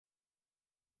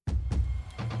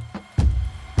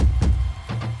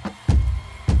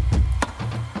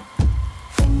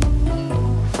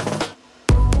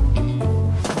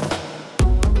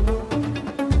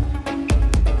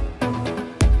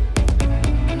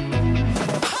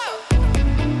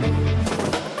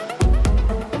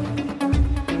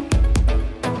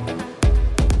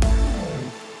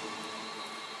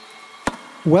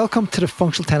Welcome to the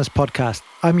Functional Tennis Podcast.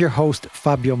 I'm your host,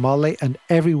 Fabio Molle, and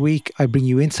every week I bring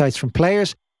you insights from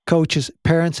players, coaches,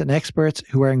 parents, and experts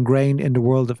who are ingrained in the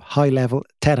world of high-level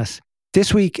tennis.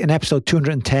 This week, in episode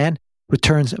 210,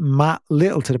 returns Matt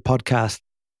Little to the podcast.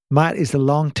 Matt is the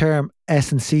long-term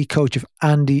S&C coach of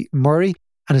Andy Murray,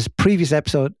 and his previous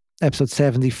episode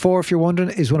 74, if you're wondering,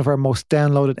 is one of our most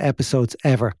downloaded episodes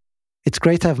ever. It's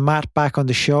great to have Matt back on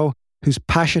the show, whose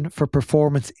passion for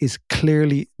performance is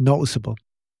clearly noticeable.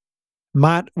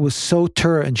 Matt was so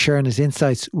thorough in sharing his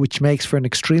insights, which makes for an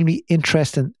extremely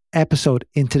interesting episode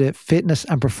into the fitness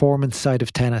and performance side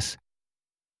of tennis.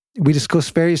 We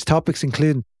discussed various topics,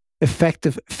 including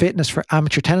effective fitness for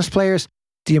amateur tennis players,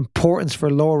 the importance for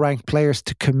lower-ranked players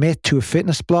to commit to a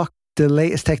fitness block, the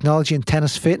latest technology in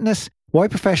tennis fitness, why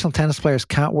professional tennis players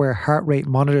can't wear heart rate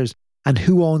monitors, and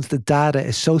who owns the data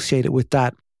associated with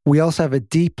that. We also have a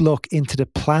deep look into the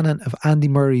planning of Andy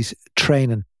Murray's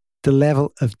training. The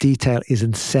level of detail is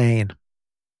insane.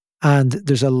 And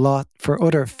there's a lot for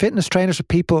other fitness trainers or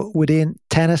people within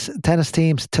tennis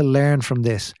teams to learn from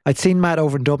this. I'd seen Matt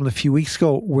over in Dublin a few weeks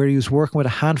ago where he was working with a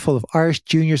handful of Irish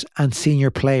juniors and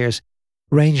senior players,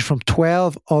 ranging from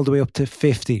 12 all the way up to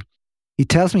 50. He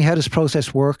tells me how this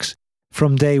process works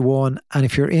from day one, and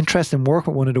if you're interested in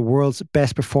working with one of the world's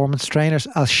best performance trainers,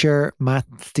 I'll share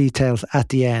Matt's details at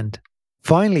the end.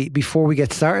 Finally, before we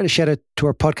get started, a shout out to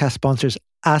our podcast sponsors,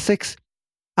 ASICS.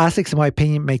 ASICS, in my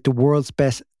opinion, make the world's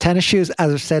best tennis shoes.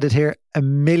 As I've said it here a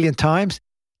million times,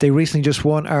 they recently just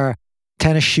won our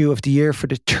tennis shoe of the year for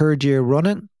the third year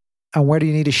running. And whether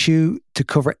you need a shoe to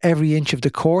cover every inch of the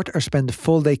court or spend a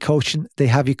full day coaching, they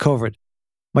have you covered.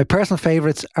 My personal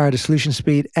favourites are the Solution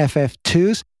Speed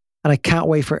FF2s, and I can't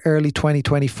wait for early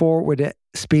 2024 where the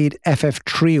Speed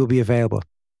FF3 will be available.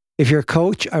 If you're a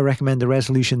coach, I recommend the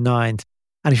Resolution 9s.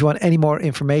 And if you want any more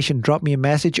information, drop me a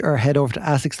message or head over to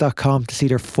asics.com to see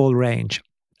their full range.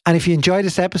 And if you enjoyed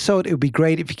this episode, it would be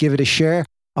great if you give it a share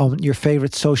on your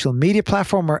favourite social media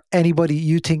platform, or anybody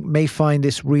you think may find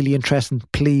this really interesting,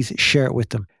 please share it with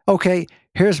them. Okay,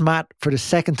 here's Matt for the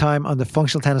second time on the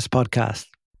Functional Tennis Podcast.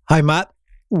 Hi, Matt.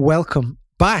 Welcome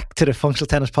back to the Functional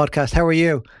Tennis Podcast. How are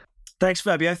you? Thanks,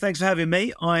 Fabio. Thanks for having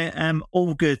me. I am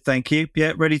all good, thank you.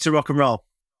 Yeah, ready to rock and roll.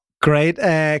 Great.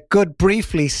 Good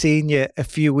briefly seeing you a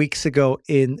few weeks ago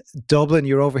in Dublin.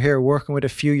 You're over here working with a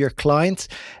few of your clients.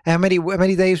 How many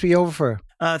days were you over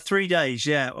for? 3 days,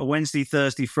 yeah. Wednesday,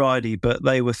 Thursday, Friday, but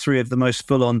they were three of the most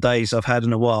full-on days I've had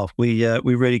in a while. We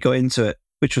really got into it,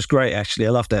 which was great, actually. I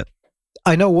loved it.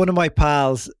 I know one of my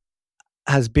pals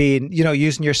has been,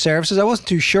 using your services. I wasn't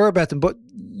too sure about them, but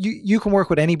you can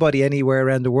work with anybody anywhere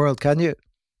around the world, can you?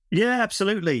 Yeah,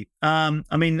 absolutely.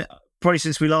 Probably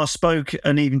since we last spoke,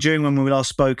 and even during when we last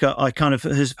spoke, I kind of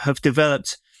have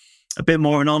developed a bit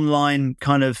more an online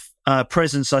kind of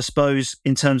presence, I suppose,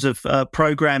 in terms of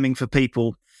programming for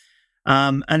people.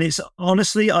 And it's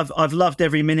honestly, I've loved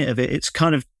every minute of it. It's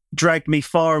kind of dragged me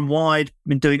far and wide.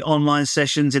 Been doing online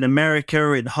sessions in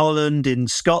America, in Holland, in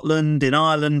Scotland, in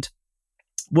Ireland,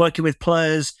 working with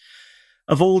players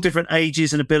of all different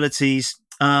ages and abilities.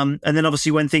 And then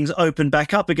obviously when things opened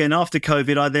back up again after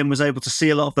COVID, I then was able to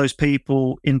see a lot of those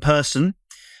people in person,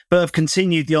 but have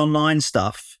continued the online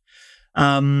stuff.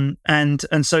 And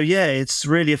so, yeah, it's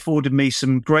really afforded me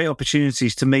some great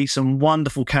opportunities to meet some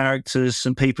wonderful characters,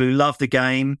 some people who love the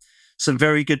game, some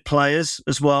very good players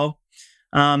as well.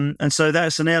 And so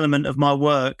that's an element of my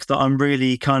work that I'm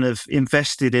really kind of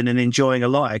invested in and enjoying a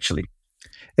lot, actually.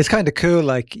 It's kind of cool.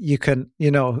 Like you can,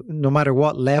 no matter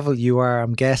what level you are,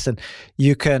 I'm guessing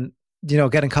you can,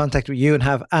 get in contact with you and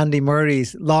have Andy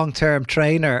Murray's long-term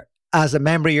trainer as a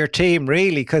member of your team,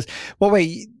 really. Because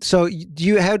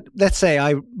let's say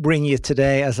I bring you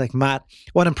today as like, Matt,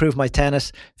 want to improve my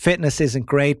tennis. Fitness isn't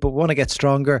great, but want to get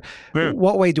stronger. Yeah.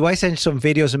 What way do I send you some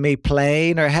videos of me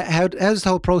playing, or how does the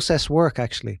whole process work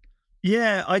actually?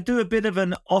 Yeah, I do a bit of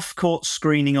an off-court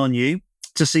screening on you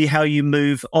to see how you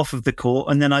move off of the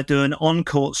court. And then I do an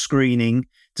on-court screening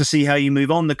to see how you move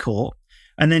on the court,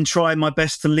 and then try my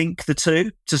best to link the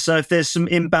two. So if there's some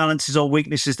imbalances or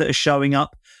weaknesses that are showing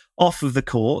up off of the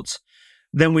court,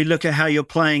 then we look at how you're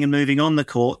playing and moving on the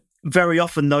court. Very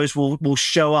often those will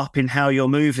show up in how you're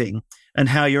moving and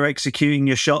how you're executing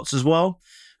your shots as well.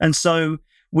 And so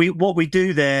what we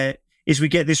do there is we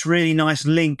get this really nice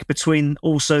link between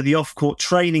also the off-court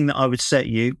training that I would set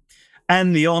you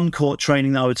and the on-court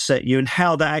training that I would set you, and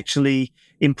how that actually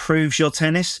improves your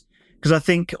tennis. Because I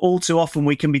think all too often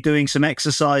we can be doing some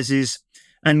exercises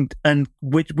and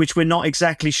which we're not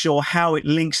exactly sure how it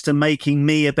links to making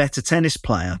me a better tennis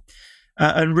player.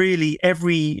 And really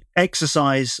every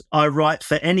exercise I write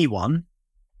for anyone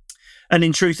And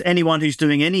in truth, anyone who's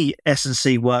doing any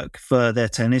S&C work for their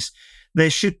tennis, there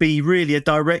should be really a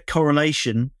direct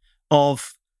correlation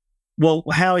of, well,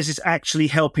 how is this actually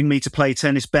helping me to play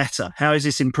tennis better? How is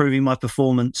this improving my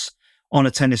performance on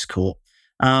a tennis court?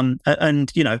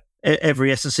 And you know,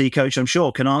 every S&C coach, I'm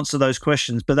sure, can answer those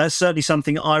questions. But that's certainly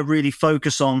something I really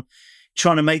focus on,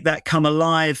 trying to make that come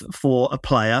alive for a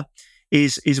player,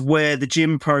 is where the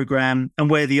gym program and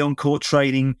where the on-court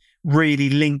training really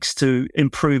links to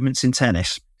improvements in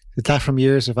tennis. Is that from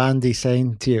years of Andy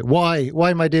saying to you, why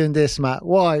am I doing this, Matt?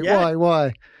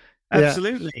 Why?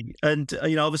 Absolutely. Yeah. And,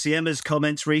 you know, obviously Emma's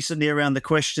comments recently around the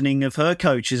questioning of her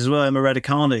coaches as well, Emma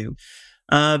Raducanu.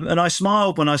 And I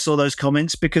smiled when I saw those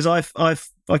comments, because I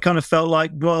kind of felt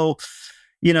like, well,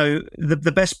 you know,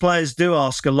 the best players do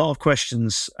ask a lot of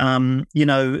questions. You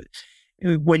know,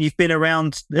 when you've been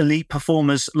around elite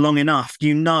performers long enough,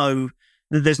 you know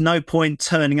that there's no point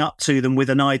turning up to them with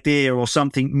an idea or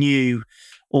something new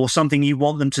or something you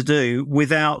want them to do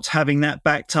without having that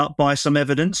backed up by some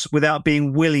evidence, without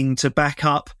being willing to back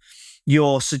up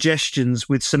your suggestions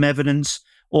with some evidence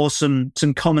or some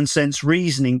common sense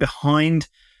reasoning behind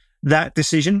that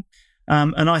decision.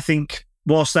 And I think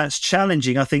whilst that's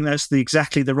challenging, I think that's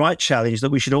exactly the right challenge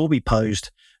that we should all be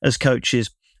posed as coaches.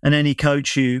 And any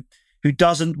coach who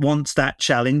doesn't want that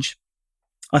challenge,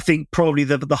 I think probably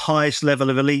the highest level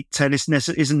of elite tennis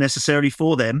isn't necessarily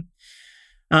for them.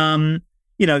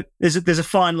 You know, there's a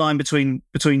fine line between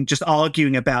just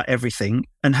arguing about everything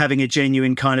and having a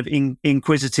genuine kind of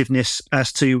inquisitiveness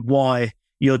as to why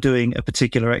you're doing a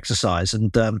particular exercise.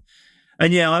 And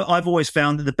yeah, I've always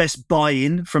found that the best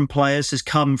buy-in from players has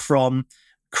come from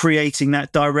creating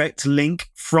that direct link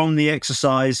from the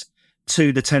exercise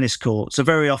to the tennis court. So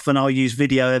very often I'll use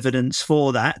video evidence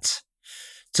for that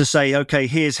to say, okay,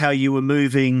 here's how you were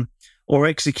moving or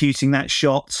executing that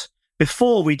shot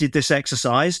before we did this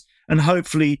exercise. And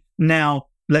hopefully now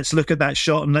let's look at that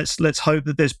shot and let's hope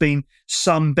that there's been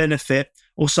some benefit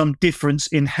or some difference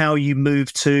in how you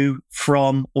move to,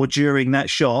 from, or during that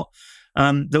shot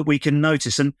that we can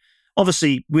notice. And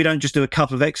obviously, we don't just do a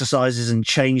couple of exercises and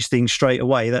change things straight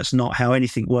away. That's not how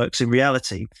anything works in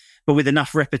reality. But with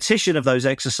enough repetition of those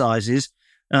exercises,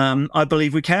 I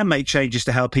believe we can make changes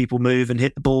to how people move and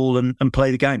hit the ball and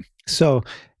play the game. So,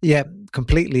 yeah,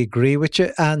 completely agree with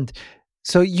you. And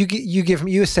so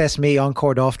you assess me on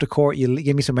court, off the court. You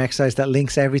give me some exercise that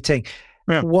links everything.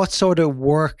 Yeah. What sort of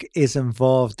work is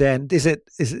involved then? Is it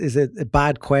a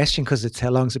bad question because it's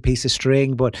how long's a piece of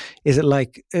string? But is it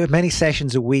like many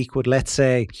sessions a week would, let's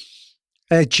say,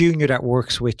 a junior that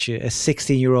works with you, a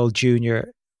 16-year-old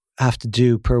junior, have to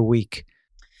do per week?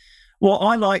 Well,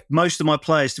 I like most of my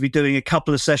players to be doing a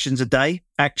couple of sessions a day,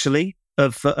 actually,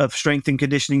 of strength and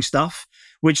conditioning stuff,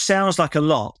 which sounds like a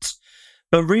lot.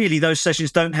 But really, those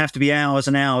sessions don't have to be hours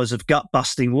and hours of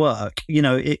gut-busting work. You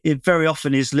know, it very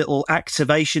often is little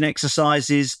activation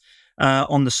exercises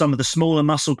on some of the smaller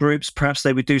muscle groups. Perhaps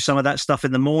they would do some of that stuff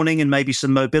in the morning and maybe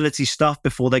some mobility stuff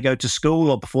before they go to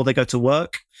school or before they go to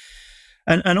work.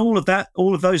 And all of that,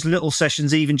 all of those little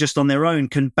sessions, even just on their own,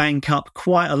 can bank up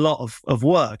quite a lot of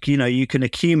work. You know, you can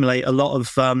accumulate a lot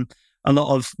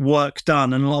of work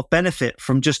done and a lot of benefit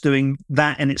from just doing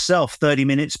that in itself, 30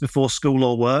 minutes before school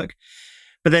or work.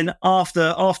 But then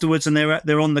afterwards, and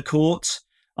they're on the court,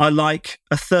 I like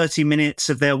a 30 minutes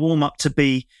of their warm-up to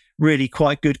be really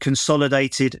quite good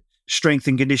consolidated strength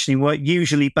and conditioning work,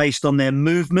 usually based on their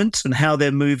movement and how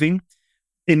they're moving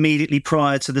immediately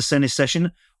prior to the tennis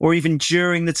session, or even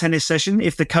during the tennis session.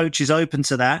 If the coach is open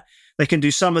to that, they can do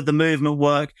some of the movement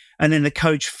work, and then the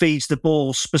coach feeds the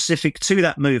ball specific to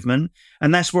that movement.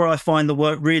 And that's where I find the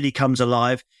work really comes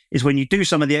alive, is when you do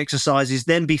some of the exercises,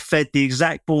 then be fed the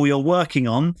exact ball you're working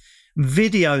on,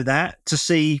 video that to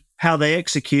see how they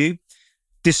execute,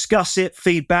 discuss it,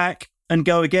 feedback, and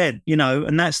go again, you know,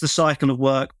 and that's the cycle of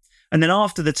work. And then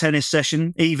after the tennis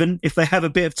session, even if they have a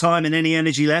bit of time and any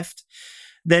energy left,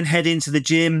 then head into the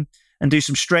gym and do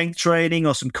some strength training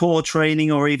or some core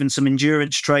training or even some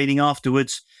endurance training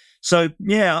afterwards. So,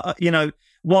 yeah, you know,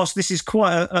 whilst this is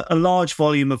quite a large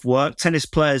volume of work, tennis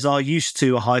players are used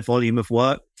to a high volume of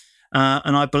work.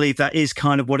 And I believe that is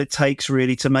kind of what it takes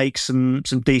really to make some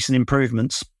decent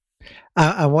improvements.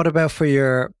 And what about for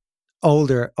your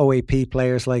older OAP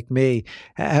players like me,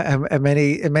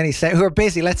 many who are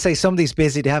busy? Let's say somebody's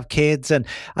busy, they have kids, and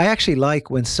I actually like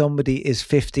when somebody is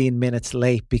 15 minutes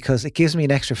late, because it gives me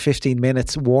an extra 15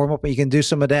 minutes warm up, and you can do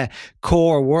some of the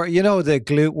core work, you know, the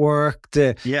glute work,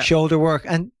 the shoulder work,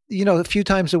 and a few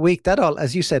times a week, that all,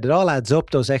 as you said, it all adds up,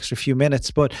 those extra few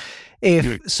minutes. But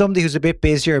if somebody who's a bit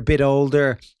busier, a bit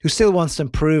older, who still wants to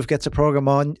improve, gets a program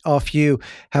off you,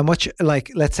 how much,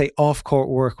 like, let's say, off-court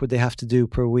work would they have to do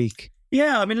per week?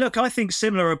 Yeah, I mean, look, I think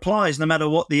similar applies no matter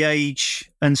what the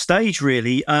age and stage,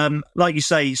 really. Like you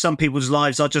say, some people's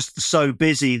lives are just so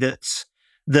busy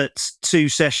that 2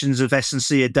 sessions of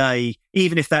S&C a day,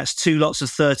 even if that's 2 lots of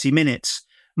 30 minutes,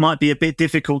 might be a bit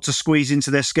difficult to squeeze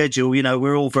into their schedule.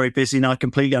 We're all very busy, and I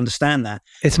completely understand that.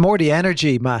 It's more the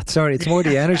energy, Matt. Sorry, it's more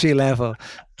the energy level.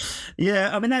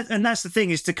 Yeah, I mean, that's the thing,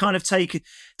 is to kind of take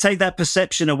that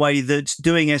perception away that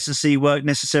doing S&C work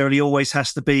necessarily always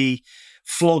has to be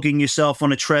flogging yourself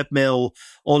on a treadmill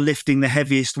or lifting the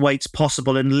heaviest weights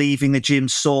possible and leaving the gym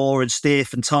sore and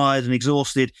stiff and tired and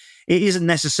exhausted. It isn't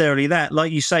necessarily that.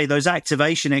 Like you say, those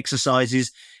activation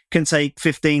exercises can take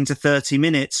 15 to 30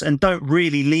 minutes and don't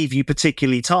really leave you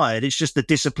particularly tired. It's just the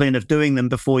discipline of doing them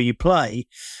before you play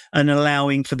and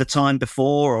allowing for the time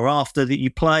before or after that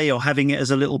you play, or having it as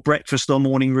a little breakfast or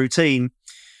morning routine.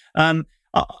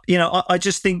 I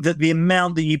just think that the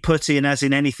amount that you put in, as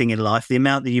in anything in life, the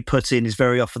amount that you put in is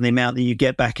very often the amount that you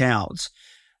get back out.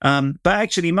 But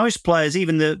actually, most players,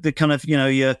 even the kind of,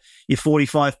 your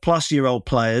 45 plus year old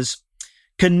players,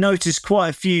 can notice quite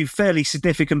a few fairly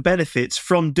significant benefits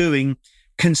from doing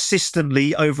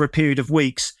consistently over a period of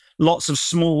weeks, lots of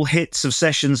small hits of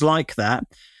sessions like that.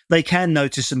 They can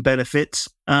notice some benefits,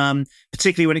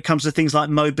 particularly when it comes to things like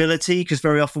mobility, because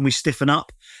very often we stiffen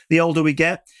up the older we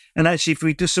get. And actually, if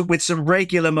we do with some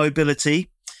regular mobility,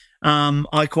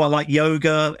 I quite like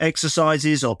yoga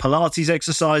exercises or Pilates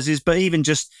exercises, but even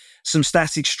just some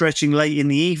static stretching late in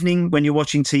the evening when you're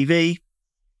watching TV.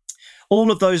 All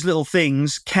of those little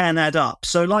things can add up.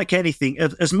 So like anything,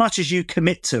 as much as you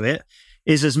commit to it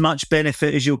is as much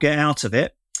benefit as you'll get out of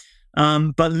it.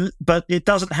 But it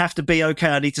doesn't have to be, okay,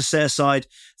 I need to set aside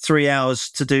 3 hours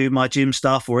to do my gym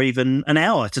stuff, or even an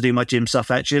hour to do my gym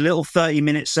stuff. Actually, a little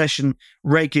 30-minute session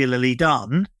regularly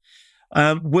done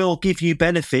will give you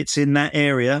benefits in that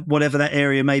area, whatever that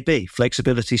area may be: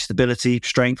 flexibility, stability,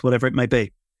 strength, whatever it may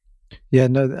be. Yeah,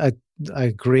 no, I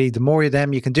agree. The more of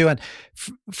them you can do. And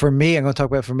for me, I'm going to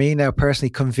talk about for me now personally,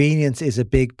 convenience is a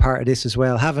big part of this as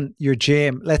well. Having your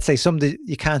gym, let's say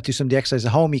you can't do some of the exercise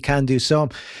at home, you can do some,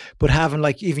 but having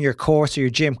like even your course or your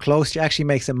gym close to you actually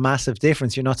makes a massive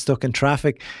difference. You're not stuck in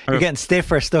traffic. You're getting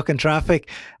stiffer, stuck in traffic.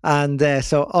 And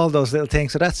so all those little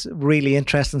things. So that's really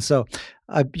interesting. So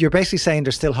you're basically saying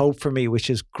there's still hope for me, which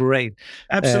is great.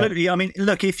 Absolutely. I mean,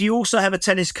 look, if you also have a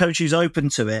tennis coach who's open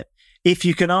to it, if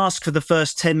you can ask for the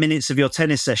first 10 minutes of your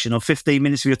tennis session or 15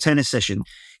 minutes of your tennis session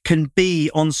can be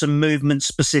on some movement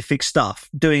specific stuff,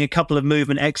 doing a couple of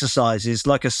movement exercises,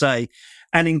 like I say,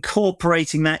 and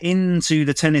incorporating that into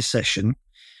the tennis session,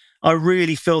 I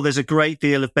really feel there's a great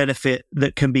deal of benefit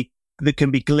that can be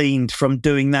gleaned from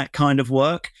doing that kind of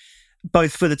work,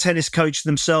 both for the tennis coach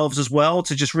themselves as well,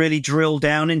 to just really drill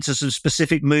down into some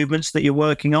specific movements that you're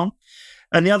working on.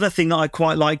 And the other thing that I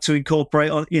quite like to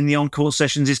incorporate in the on-court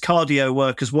sessions is cardio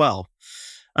work as well.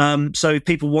 So if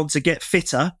people want to get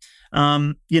fitter,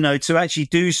 to actually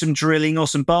do some drilling or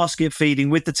some basket feeding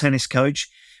with the tennis coach,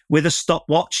 with a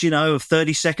stopwatch, of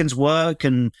 30 seconds work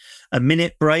and a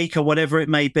minute break or whatever it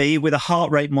may be, with a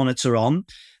heart rate monitor on,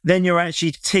 then you're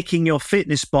actually ticking your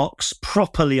fitness box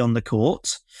properly on the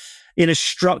court in a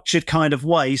structured kind of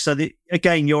way. So that,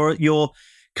 again, you're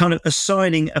kind of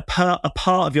assigning a part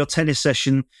of your tennis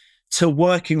session to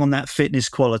working on that fitness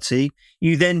quality.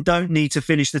 You then don't need to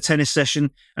finish the tennis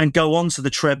session and go onto the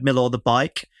treadmill or the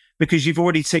bike, because you've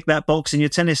already ticked that box in your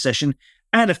tennis session.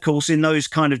 And of course, in those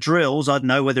kind of drills, I don't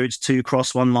know whether it's 2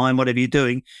 cross 1 line, whatever you're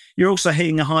doing, you're also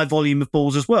hitting a high volume of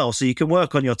balls as well. So you can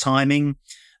work on your timing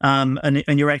and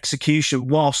your execution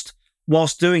whilst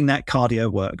doing that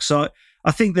cardio work. So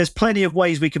I think there's plenty of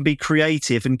ways we can be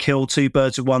creative and kill 2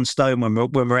 birds with 1 stone when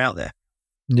we're out there.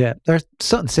 Yeah, there's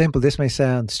something simple. This may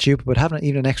sound stupid, but having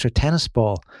even an extra tennis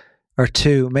ball or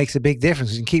 2 makes a big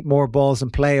difference. You can keep more balls in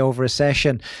play over a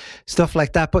session, stuff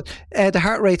like that. But the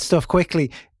heart rate stuff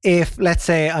quickly. If, let's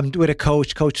say, I'm with a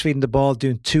coach feeding the ball,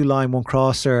 doing 2 line, 1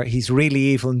 crosser, he's really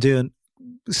evil and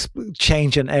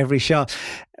changing every shot.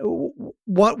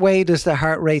 What way does the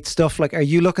heart rate stuff, like, are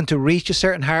you looking to reach a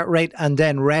certain heart rate and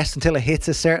then rest until it hits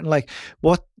a certain, like,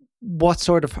 what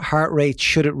sort of heart rate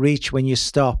should it reach when you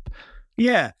stop?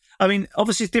 Yeah. I mean,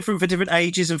 obviously it's different for different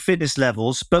ages and fitness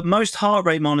levels, but most heart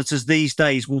rate monitors these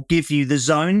days will give you the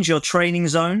zones, your training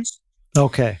zones.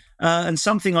 Okay. And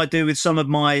something I do with some of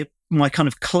my kind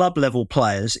of club level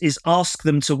players is ask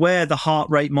them to wear the heart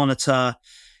rate monitor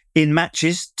in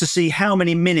matches to see how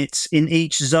many minutes in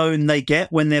each zone they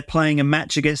get when they're playing a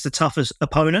match against the toughest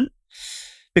opponent.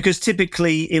 Because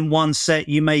typically in one set,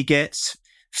 you may get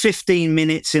 15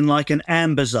 minutes in like an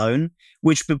amber zone,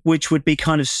 which would be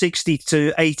kind of 60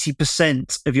 to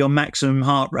 80% of your maximum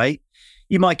heart rate.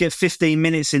 You might get 15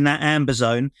 minutes in that amber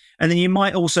zone, and then you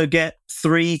might also get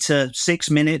 3 to 6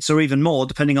 minutes or even more,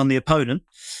 depending on the opponent,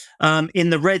 in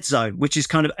the red zone, which is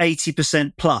kind of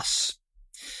 80% plus.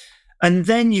 And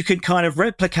then you can kind of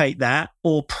replicate that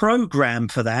or program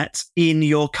for that in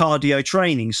your cardio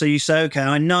training. So you say, okay,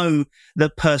 I know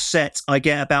that per set, I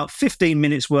get about 15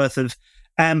 minutes worth of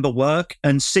amber work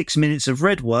and 6 minutes of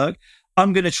red work.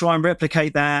 I'm going to try and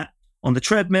replicate that on the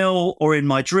treadmill or in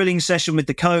my drilling session with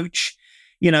the coach,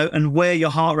 and wear your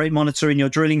heart rate monitor in your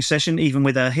drilling session, even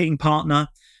with a hitting partner.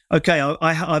 Okay,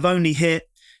 I've only hit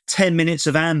 10 minutes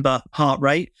of amber heart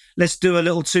rate. Let's do a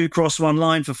little 2x1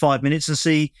 line for 5 minutes and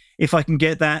see if I can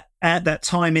get that at that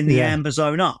time in the amber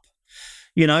zone up,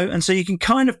 and so you can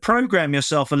kind of program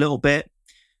yourself a little bit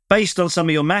based on some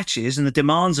of your matches and the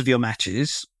demands of your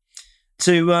matches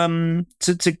to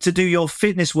do your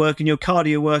fitness work and your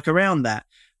cardio work around that.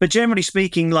 But generally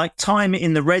speaking, like time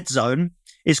in the red zone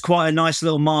is quite a nice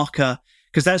little marker,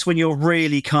 because that's when you're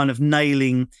really kind of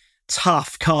nailing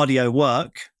tough cardio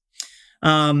work.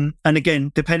 And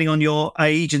again, depending on your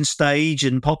age and stage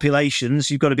and populations,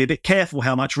 you've got to be a bit careful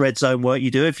how much red zone work you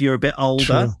do if you're a bit older.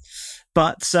 True.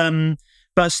 But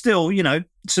still,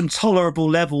 some tolerable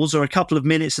levels or a couple of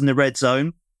minutes in the red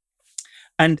zone,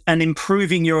 and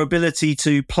improving your ability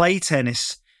to play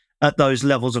tennis at those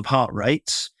levels of heart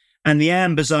rates, and the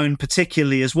amber zone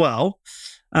particularly as well.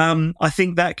 I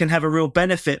think that can have a real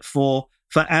benefit for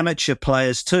amateur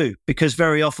players too, because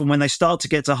very often when they start to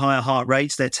get to higher heart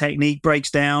rates, their technique breaks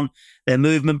down, their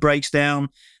movement breaks down.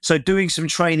 So doing some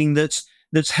training that's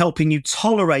helping you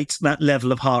tolerate that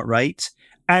level of heart rate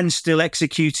and still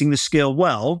executing the skill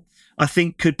well, I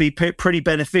think could be pretty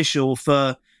beneficial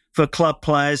for club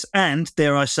players and,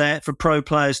 dare I say it, for pro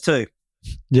players too.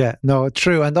 Yeah, no,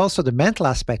 true. And also the mental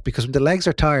aspect, because when the legs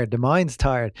are tired, the mind's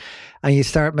tired, and you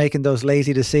start making those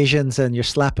lazy decisions and you're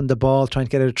slapping the ball, trying to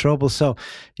get out of trouble. So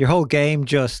your whole game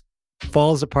just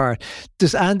falls apart.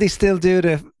 Does Andy still do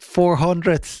the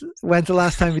 400s? When's the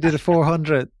last time he did a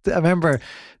 400? I remember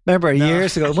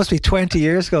years ago, it must be 20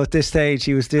 years ago at this stage,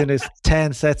 he was doing his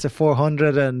 10 sets of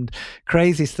 400 and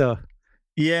crazy stuff.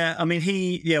 Yeah, I mean,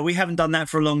 we haven't done that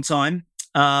for a long time.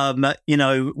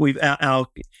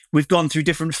 We've gone through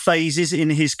different phases in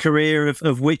his career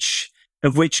of which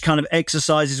kind of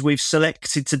exercises we've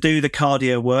selected to do the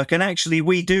cardio work. And actually,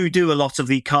 we do a lot of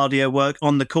the cardio work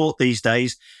on the court these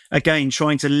days. Again,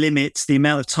 trying to limit the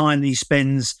amount of time that he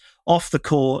spends off the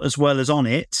court as well as on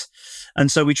it.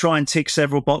 And so we try and tick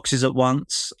several boxes at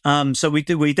once. So we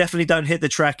definitely don't hit the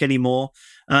track anymore.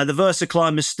 The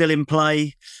VersaClimb is still in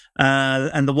play,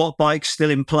 and the Watt Bike's still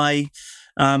in play.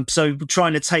 So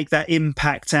trying to take that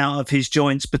impact out of his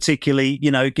joints, particularly,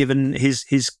 given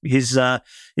his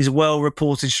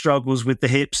well-reported struggles with the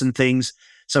hips and things.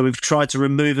 So we've tried to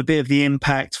remove a bit of the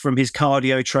impact from his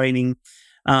cardio training,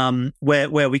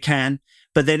 where we can.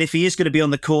 But then if he is going to be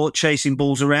on the court chasing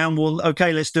balls around, well,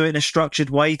 okay, let's do it in a structured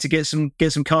way to get some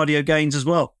cardio gains as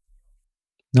well.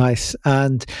 Nice.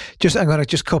 And I'm going to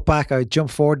just cut back. I jump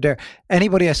forward there.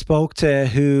 Anybody I spoke to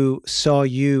who saw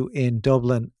you in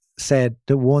Dublin said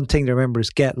the one thing to remember is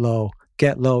get low.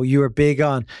 You were big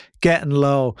on getting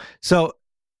low. So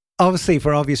obviously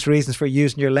for obvious reasons for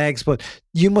using your legs, but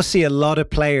you must see a lot of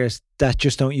players that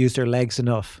just don't use their legs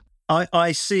enough.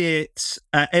 I see it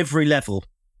at every level.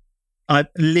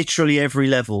 Literally every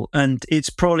level. And it's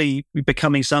probably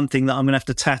becoming something that I'm going to have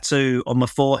to tattoo on my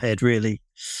forehead, really.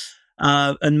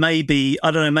 And maybe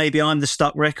I'm the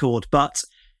stuck record, but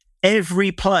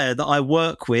every player that I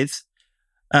work with,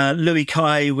 Louis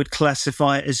Kai would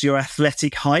classify it as your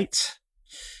athletic height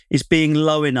is being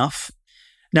low enough.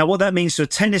 Now, what that means to a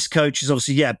tennis coach is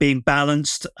obviously, being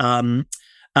balanced and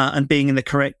being in the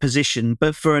correct position.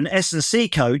 But for an S&C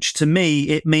coach, to me,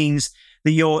 it means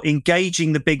that you're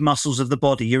engaging the big muscles of the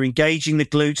body. You're engaging the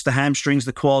glutes, the hamstrings,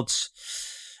 the quads,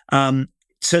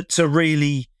 to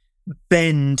really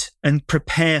bend and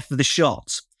prepare for the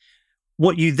shot.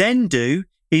 What you then do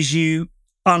is you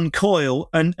uncoil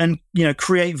and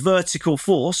create vertical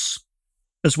force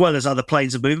as well as other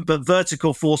planes of movement, but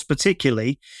vertical force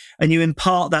particularly, and you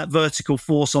impart that vertical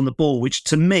force on the ball, which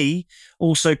to me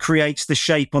also creates the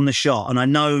shape on the shot. And I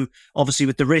know obviously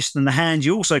with the wrist and the hand,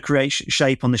 you also create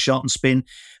shape on the shot and spin.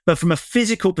 But from a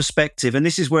physical perspective, and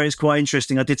this is where it's quite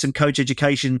interesting, I did some coach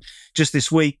education just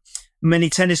this week. Many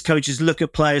tennis coaches look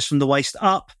at players from the waist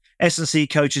up. S&C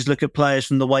coaches look at players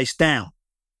from the waist down.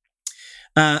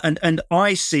 And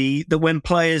I see that when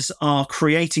players are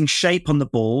creating shape on the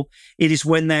ball, it is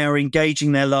when they are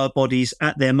engaging their lower bodies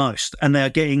at their most, and they are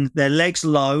getting their legs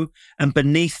low and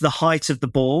beneath the height of the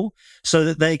ball, so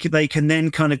that they can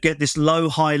then kind of get this low,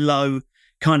 high, low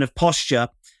kind of posture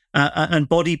and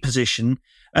body position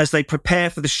as they prepare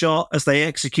for the shot, as they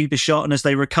execute the shot, and as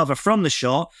they recover from the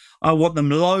shot. I want them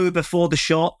low before the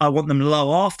shot. I want them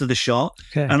low after the shot.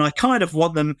 Okay. And I kind of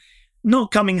want them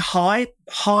not coming high.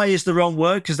 High is the wrong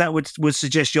word, because that would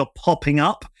suggest you're popping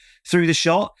up through the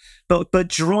shot, but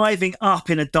driving up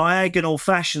in a diagonal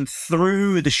fashion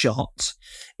through the shot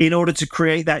in order to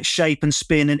create that shape and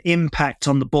spin and impact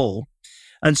on the ball.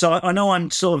 And so I know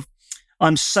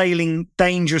I'm sailing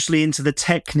dangerously into the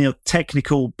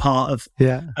technical part of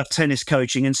tennis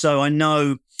coaching. And so I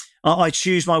know I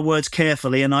choose my words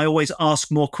carefully, and I always ask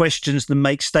more questions than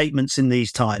make statements in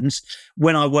these times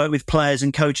when I work with players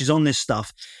and coaches on this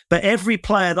stuff. But every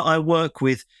player that I work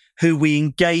with who we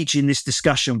engage in this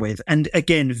discussion with, and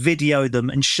again, video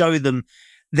them and show them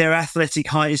their athletic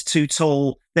height is too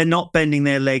tall, they're not bending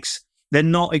their legs, they're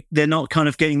not kind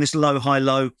of getting this low, high,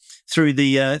 low through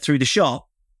the shot.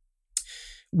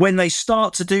 When they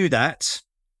start to do that,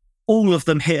 all of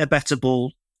them hit a better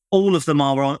ball. All of them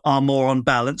are more on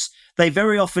balance. They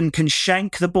very often can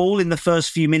shank the ball in the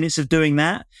first few minutes of doing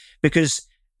that, because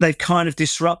they've kind of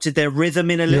disrupted their rhythm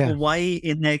in a little way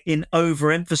in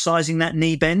overemphasizing that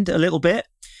knee bend a little bit.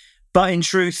 But in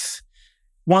truth,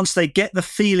 once they get the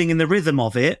feeling and the rhythm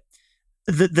of it,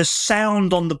 the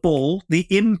sound on the ball, the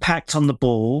impact on the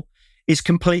ball is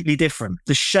completely different.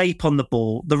 The shape on the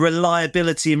ball, the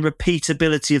reliability and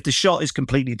repeatability of the shot is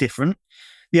completely different.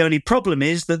 The only problem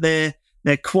is that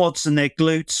their quads and their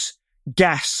glutes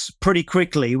gas pretty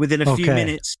quickly within a few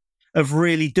minutes of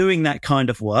really doing that kind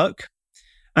of work.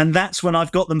 And that's when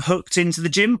I've got them hooked into the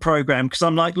gym program, because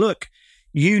I'm like, look,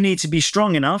 you need to be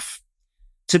strong enough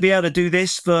to be able to do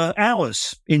this for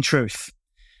hours, in truth.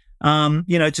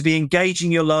 To be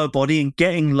engaging your lower body and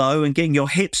getting low and getting your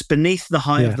hips beneath the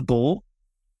height of the ball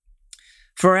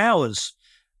for hours.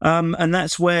 And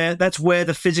that's where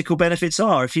the physical benefits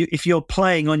are. If you're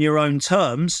playing on your own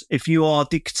terms, if you are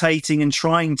dictating and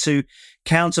trying to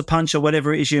counterpunch or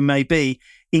whatever it is you may be,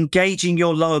 engaging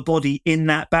your lower body in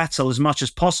that battle as much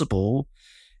as possible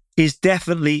is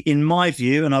definitely, in my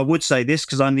view, and I would say this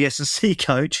because I'm the S&C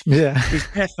coach, is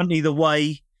definitely the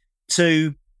way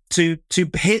to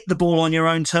hit the ball on your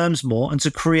own terms more and to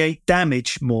create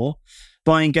damage more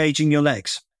by engaging your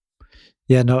legs.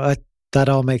 Yeah, no, that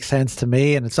all makes sense to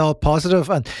me, and it's all positive.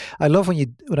 And I love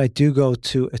when I do go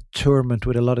to a tournament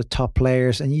with a lot of top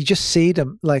players, and you just see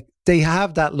them, like, they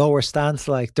have that lower stance,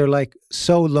 like they're like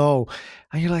so low,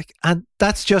 and you're like, and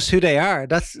that's just who they are.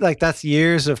 That's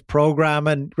years of program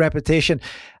and repetition,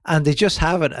 and they just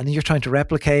have it, and you're trying to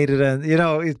replicate it, and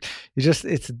it's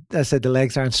as I said, the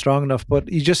legs aren't strong enough, but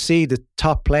you just see the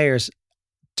top players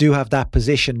do have that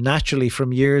position naturally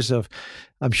from years of,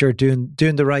 I'm sure, doing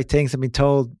the right things. I've been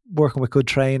told, working with good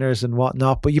trainers and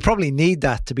whatnot, but you probably need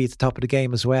that to be at the top of the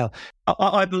game as well.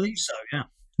 I believe so, yeah.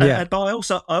 But I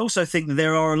also think that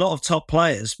there are a lot of top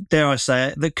players, dare I say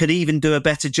it, that could even do a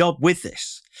better job with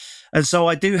this. And so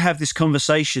I do have this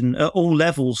conversation at all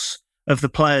levels of the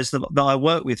players that I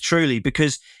work with, truly,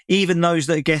 because even those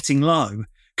that are getting low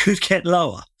could get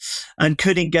lower and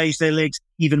could engage their legs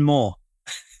even more.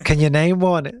 Can you name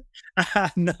one?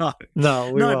 No.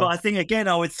 But I think, again,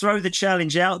 I would throw the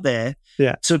challenge out there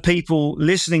to people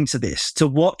listening to this to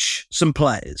watch some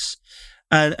players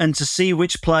and to see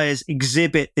which players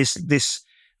exhibit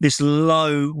this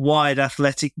low, wide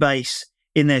athletic base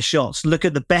in their shots. Look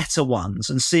at the better ones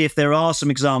and see if there are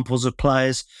some examples of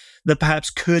players that perhaps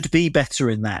could be better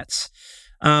in that.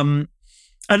 And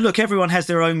look, everyone has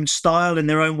their own style and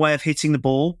their own way of hitting the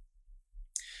ball.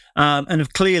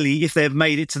 And clearly, if they've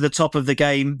made it to the top of the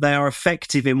game, they are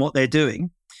effective in what they're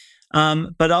doing.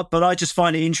 But I just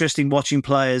find it interesting watching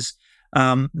players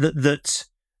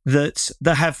that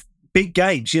have big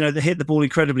games, that hit the ball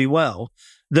incredibly well,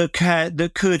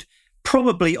 that could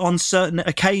probably on certain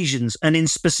occasions and in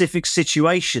specific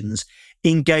situations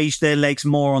engage their legs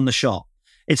more on the shot.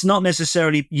 It's not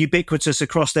necessarily ubiquitous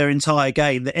across their entire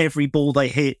game that every ball they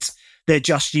hit, they're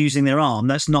just using their arm.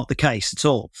 That's not the case at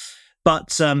all. But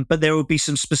there will be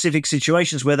some specific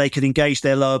situations where they could engage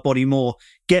their lower body more,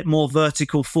 get more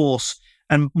vertical force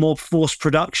and more force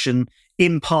production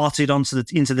imparted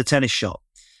into the tennis shot.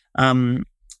 And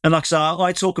like I say,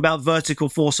 I talk about vertical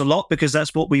force a lot because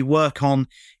that's what we work on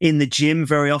in the gym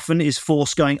very often, is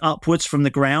force going upwards from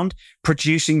the ground,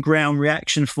 producing ground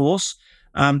reaction force.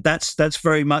 That's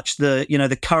very much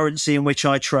the currency in which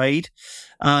I trade.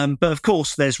 But of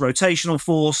course, there's rotational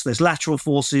force, there's lateral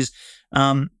forces,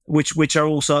 which are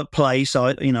also at play. So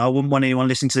I wouldn't want anyone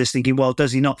listening to this thinking, well,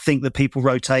 does he not think that people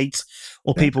rotate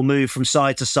or people move from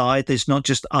side to side? There's not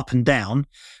just up and down,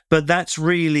 but that's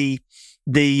really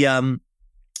the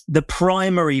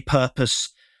primary purpose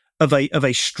of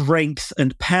a strength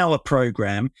and power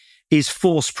program is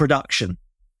force production,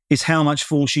 is how much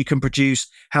force you can produce,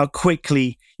 how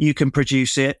quickly you can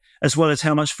produce it, as well as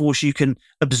how much force you can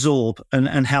absorb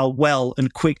and how well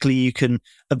and quickly you can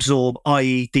absorb,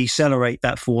 i.e. decelerate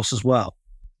that force as well.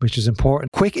 Which is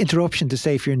important. Quick interruption to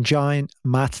say, if you're enjoying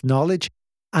Matt's knowledge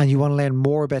and you want to learn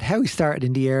more about how he started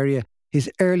in the area,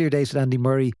 his earlier days with Andy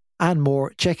Murray and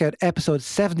more, check out episode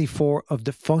 74 of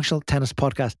the Functional Tennis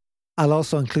Podcast. I'll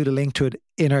also include a link to it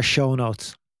in our show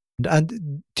notes.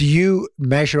 And do you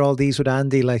measure all these with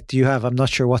Andy? Like, do you have, I'm not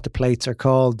sure what the plates are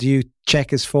called, do you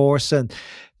check his force and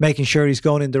making sure he's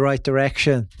going in the right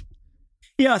direction?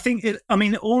 Yeah, I think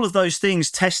all of those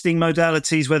things, testing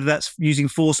modalities, whether that's using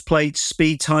force plates,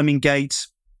 speed timing gates,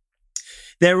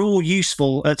 they're all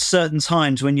useful at certain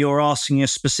times when you're asking a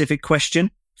specific question.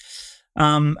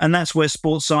 And that's where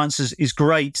sports science is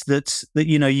great, that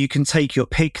you can take your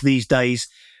pick these days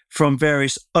from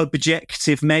various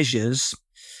objective measures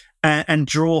and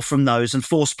draw from those. And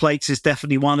force plates is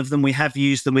definitely one of them. We have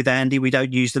used them with Andy. We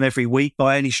don't use them every week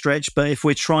by any stretch, but if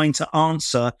we're trying to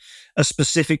answer a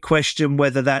specific question,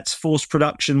 whether that's force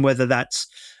production, whether that's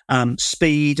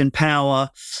speed and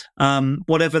power,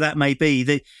 whatever that may be,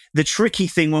 the tricky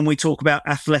thing when we talk about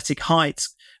athletic height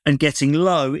and getting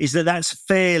low is that that's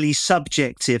fairly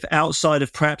subjective outside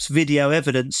of perhaps video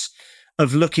evidence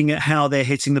of looking at how they're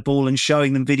hitting the ball and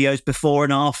showing them videos before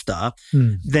and after.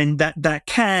 Then that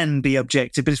can be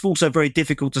objective, but it's also very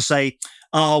difficult to say,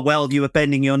 you were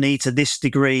bending your knee to this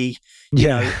degree,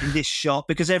 in this shot,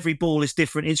 because every ball is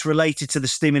different. It's related to the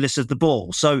stimulus of the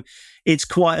ball. So it's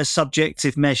quite a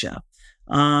subjective measure.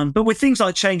 But with things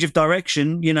like change of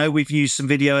direction, we've used some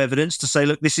video evidence to say,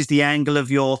 look, this is the angle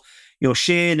of your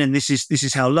shin, and this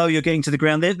is how low you're getting to the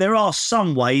ground. There are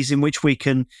some ways in which we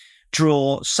can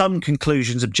draw some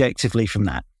conclusions objectively from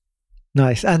that.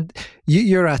 Nice. And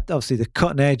you're at obviously the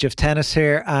cutting edge of tennis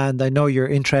here, and I know you're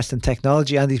interested in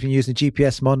technology. Andy's been using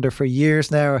GPS Munder for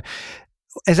years now.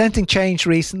 Has anything changed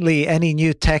recently? Any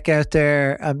new tech out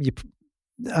there?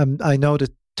 I know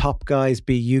the top guys,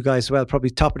 be you guys as well, probably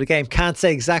top of the game. Can't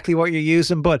say exactly what you're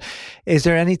using, but is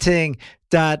there anything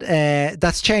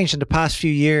that's changed in the past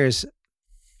few years?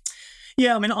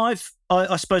 Yeah,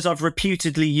 I suppose I've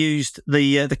reputedly used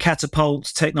the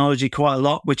Catapult technology quite a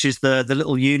lot, which is the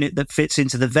little unit that fits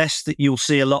into the vest that you'll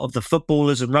see a lot of the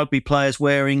footballers and rugby players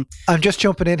wearing. I'm just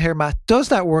jumping in here, Matt. Does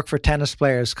that work for tennis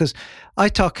players? Because I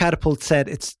thought Catapult said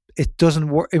it doesn't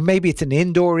work. Maybe it's an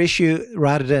indoor issue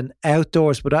rather than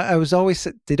outdoors, but I was always,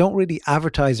 they don't really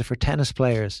advertise it for tennis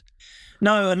players.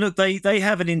 No, and look, they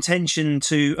have an intention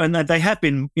to, and they have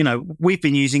been, we've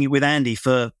been using it with Andy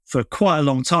for quite a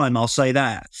long time, I'll say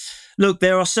that. Look,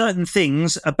 there are certain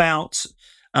things about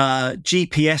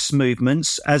GPS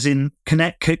movements, as in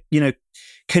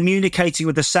communicating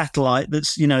with the satellite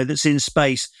that's in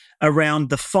space around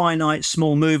the finite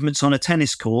small movements on a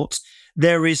tennis court.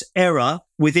 There is error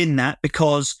within that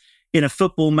because in a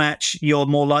football match, you're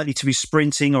more likely to be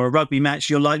sprinting, or a rugby match,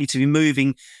 you're likely to be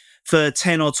moving for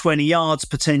 10 or 20 yards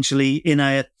potentially in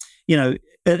a,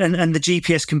 and the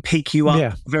GPS can pick you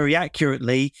up very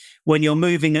accurately when you're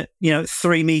moving at,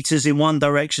 3 meters in one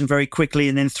direction very quickly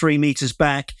and then 3 meters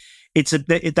back.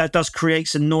 That does create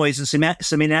some noise and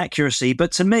some inaccuracy.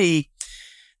 But to me,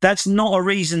 that's not a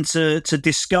reason to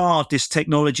discard this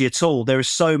technology at all. There is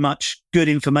so much good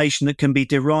information that can be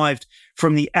derived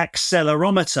from the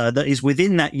accelerometer that is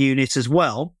within that unit as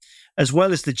well as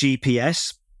the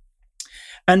GPS.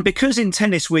 And because in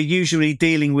tennis, we're usually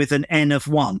dealing with an N of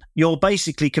 1, you're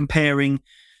basically comparing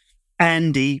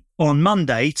Andy on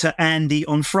Monday to Andy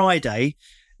on Friday,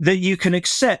 that you can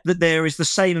accept that there is the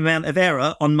same amount of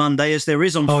error on Monday as there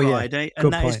is on Friday.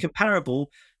 And that is comparable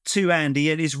to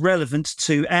Andy and is relevant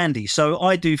to Andy. So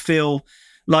I do feel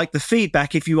like the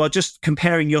feedback, if you are just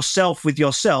comparing yourself with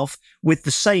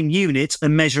the same unit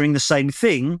and measuring the same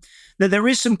thing, that there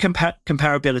is some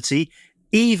comparability,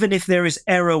 even if there is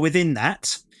error within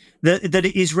that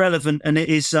it is relevant and it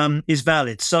is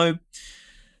valid. So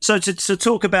to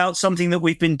talk about something that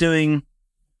we've been doing,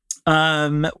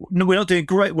 we're not doing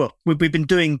great. Well, we've been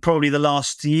doing probably the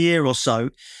last year or so,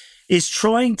 is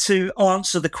trying to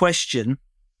answer the question: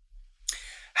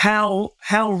 how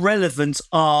relevant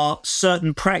are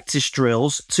certain practice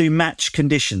drills to match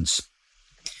conditions?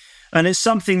 And it's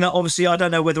something that obviously, I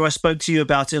don't know whether I spoke to you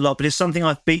about it a lot, but it's something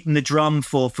I've beaten the drum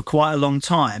for quite a long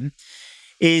time,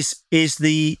 is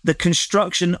the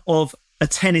construction of a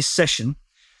tennis session.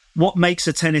 What makes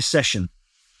a tennis session?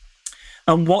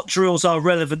 And what drills are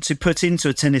relevant to put into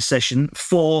a tennis session?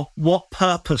 For what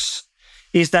purpose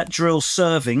is that drill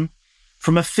serving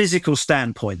from a physical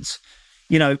standpoint?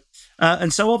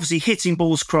 And so obviously hitting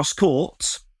balls cross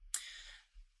court,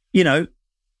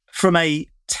 from a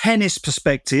tennis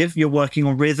perspective, you're working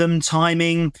on rhythm,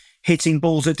 timing, hitting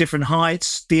balls at different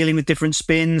heights, dealing with different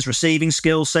spins, receiving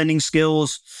skills, sending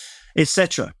skills,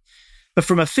 etc. But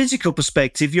from a physical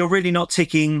perspective, you're really not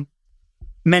ticking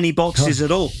many boxes at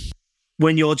all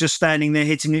when you're just standing there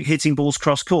hitting balls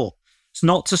cross court. It's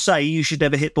not to say you should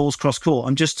never hit balls cross court.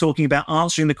 I'm just talking about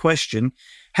answering the question,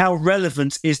 how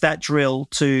relevant is that drill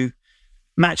to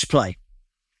match play?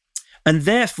 And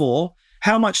therefore,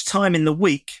 how much time in the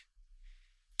week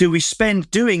do we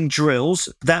spend doing drills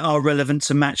that are relevant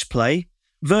to match play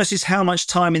versus how much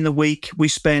time in the week we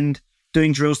spend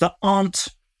doing drills that aren't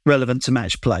relevant to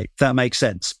match play? If that makes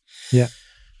sense. Yeah.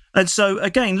 And so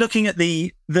again, looking at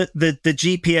the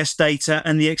GPS data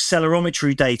and the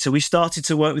accelerometry data, we started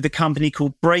to work with a company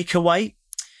called Breakaway,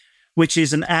 which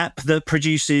is an app that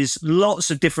produces lots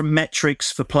of different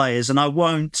metrics for players. And I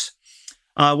won't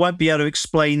be able to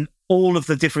explain all of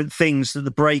the different things that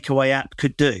the Breakaway app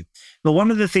could do. But one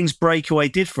of the things Breakaway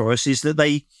did for us is that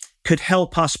they could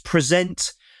help us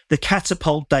present the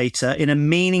catapult data in a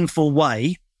meaningful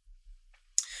way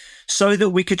so that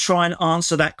we could try and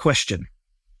answer that question.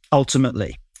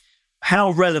 Ultimately,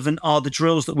 how relevant are the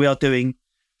drills that we are doing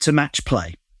to match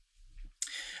play?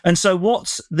 And so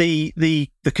what the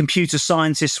computer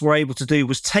scientists were able to do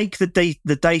was take the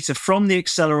data from the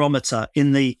accelerometer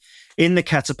in the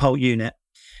catapult unit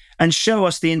and show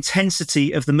us the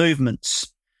intensity of the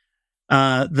movements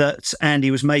that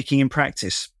Andy was making in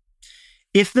practice.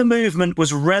 If the movement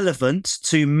was relevant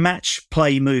to match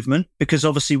play movement, because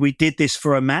obviously we did this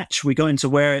for a match, we got him to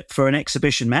wear it for an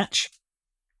exhibition match.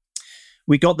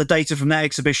 We got the data from that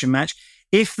exhibition match.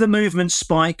 If the movement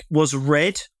spike was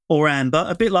red or amber,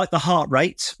 a bit like the heart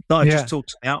rate that I just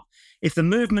talked about, if the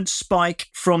movement spike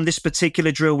from this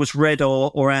particular drill was red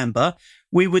or amber,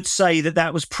 we would say that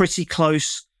that was pretty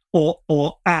close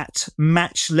or at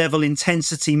match level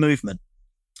intensity movement.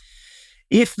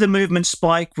 If the movement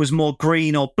spike was more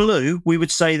green or blue, we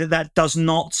would say that that does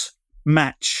not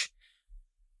match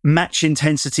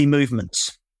intensity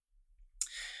movements.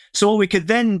 So what we could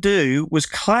then do was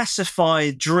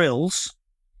classify drills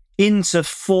into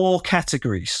 4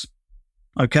 categories.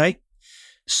 Okay?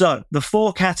 So the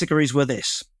 4 categories were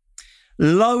this: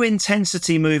 low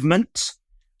intensity movement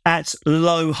at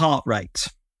low heart rate.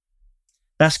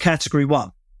 That's category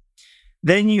 1.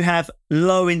 Then you have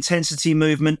low intensity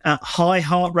movement at high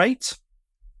heart rate.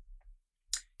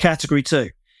 Category 2.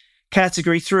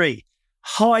 Category 3,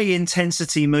 high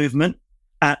intensity movement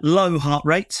at low heart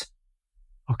rate.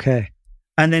 Okay.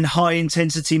 And then high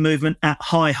intensity movement at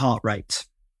high heart rate.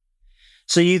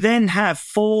 So you then have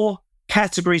 4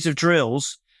 categories of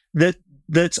drills that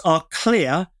are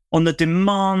clear on the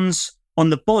demands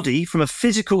on the body from a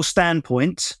physical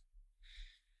standpoint,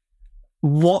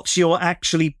 what you're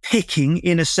actually picking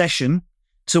in a session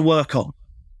to work on.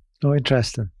 Oh,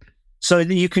 interesting. So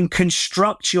that you can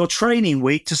construct your training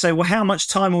week to say, well, how much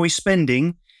time are we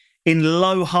spending in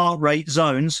low heart rate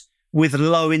zones with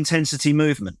low intensity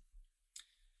movement?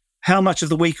 How much of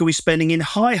the week are we spending in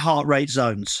high heart rate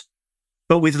zones,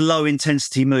 but with low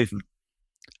intensity movement?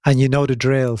 And you know the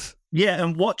drills. Yeah,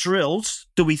 and what drills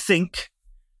do we think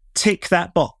tick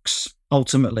that box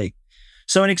ultimately?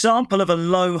 So an example of a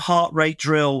low heart rate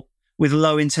drill with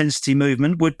low intensity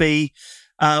movement would be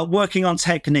working on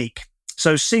technique.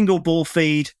 So single ball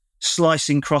feed,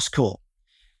 slicing cross court.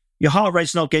 Your heart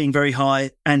rate's not getting very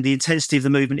high and the intensity of the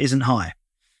movement isn't high.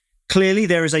 Clearly,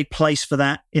 there is a place for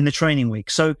that in the training week.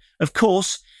 So, of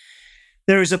course,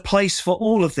 there is a place for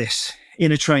all of this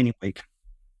in a training week.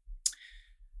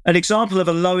 An example of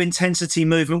a low intensity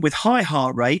movement with high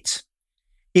heart rate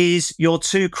is your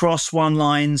 2 cross 1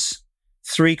 lines,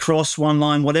 3 cross 1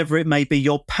 line, whatever it may be,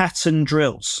 your pattern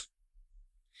drills.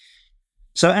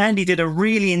 So Andy did a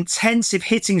really intensive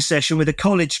hitting session with a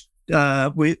college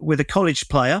with a college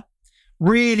player,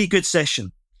 really good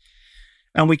session.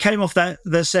 And we came off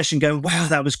the session going, wow,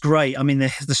 that was great. I mean,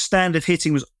 the standard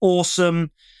hitting was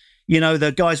awesome. You know,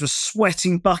 the guys were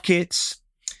sweating buckets.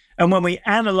 And when we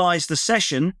analyzed the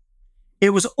session,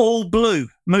 it was all blue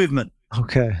movement.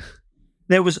 Okay.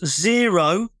 There was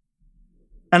 0,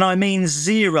 and I mean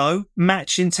 0,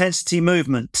 match intensity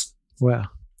movement. Wow.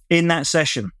 In that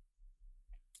session.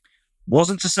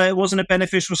 Wasn't to say it wasn't a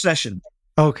beneficial session.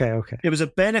 Okay. It was a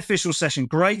beneficial session,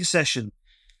 great session,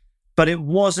 but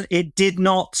it did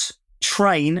not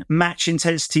train match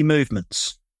intensity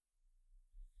movements.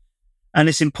 And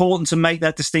it's important to make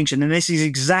that distinction. And this is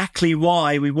exactly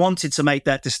why we wanted to make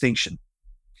that distinction.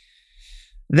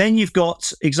 Then you've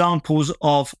got examples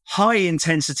of high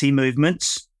intensity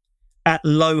movements at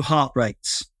low heart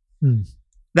rates.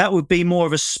 That would be more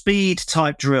of a speed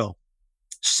type drill.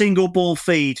 Single ball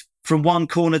feed from one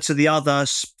corner to the other,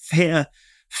 here,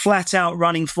 flat out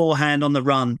running forehand on the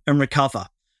run and recover,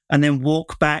 and then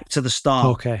walk back to the start.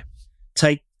 Okay.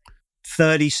 Take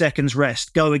 30 seconds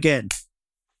rest, go again.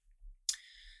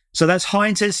 So that's high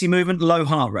intensity movement, low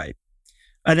heart rate.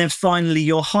 And then finally,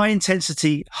 your high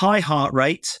intensity, high heart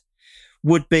rate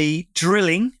would be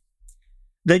drilling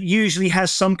that usually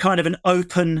has some kind of an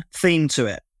open theme to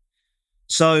it.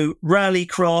 So rally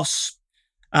cross,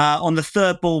 on the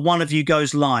third ball, one of you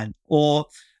goes line, or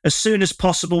as soon as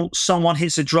possible, someone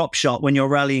hits a drop shot when you're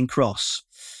rallying cross,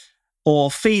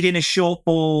 or feed in a short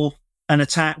ball, an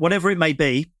attack, whatever it may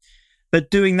be,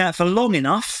 but doing that for long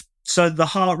enough so the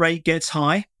heart rate gets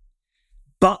high,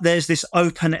 but there's this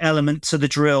open element to the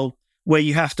drill where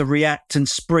you have to react and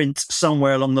sprint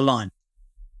somewhere along the line.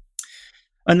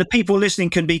 And the people listening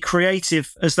can be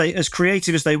creative as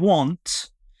they want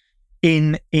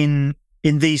in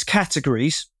these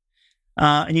categories,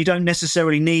 and you don't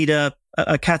necessarily need a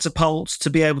catapult to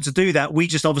be able to do that. We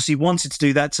just obviously wanted to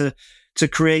do that to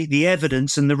create the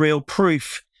evidence and the real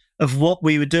proof of what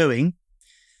we were doing.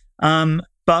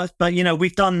 But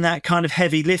we've done that kind of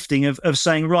heavy lifting of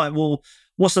saying, right, well,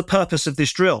 what's the purpose of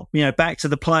this drill? Back to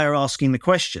the player asking the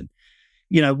question,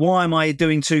 why am I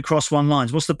doing 2 cross 1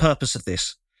 lines? What's the purpose of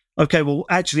this? Okay, well,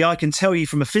 actually, I can tell you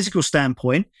from a physical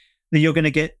standpoint that you're going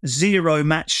to get 0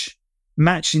 match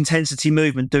intensity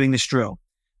movement doing this drill,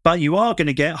 but you are going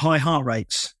to get high heart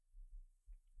rates.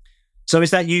 So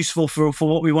is that useful for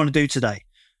what we want to do today?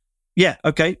 Yeah,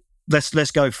 okay,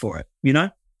 let's go for it, Yeah,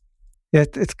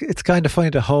 it's kind of funny,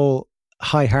 the whole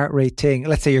high heart rate thing.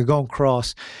 Let's say you're going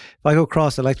cross. If I go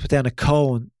cross, I like to put down a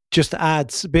cone, just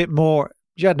adds a bit more.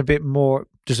 You add a bit more.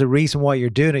 There's a reason why you're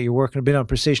doing it. You're working a bit on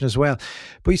precision as well.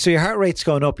 But so your heart rate's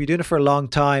going up. You're doing it for a long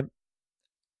time.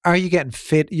 Are you getting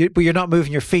fit? But you're not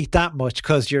moving your feet that much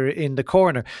because you're in the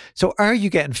corner. So are you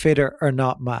getting fitter or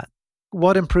not, Matt?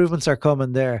 What improvements are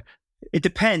coming there? It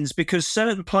depends, because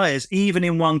certain players, even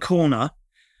in one corner,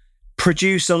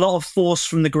 produce a lot of force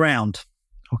from the ground.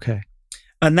 Okay.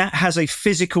 And that has a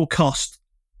physical cost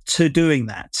to doing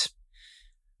that.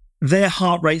 Their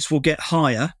heart rates will get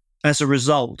higher as a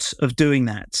result of doing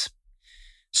that.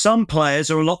 Some players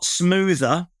are a lot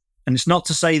smoother, and it's not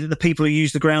to say that the people who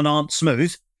use the ground aren't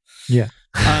smooth. Yeah.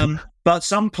 But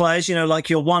some players, like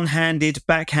your one-handed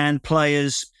backhand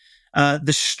players,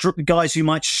 the guys who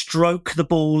might stroke the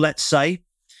ball, let's say,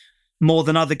 more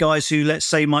than other guys who, let's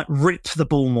say, might rip the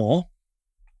ball more,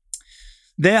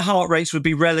 their heart rates would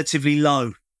be relatively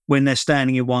low when they're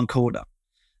standing in one corner.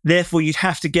 Therefore, you'd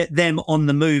have to get them on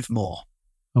the move more.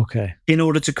 Okay. In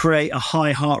order to create a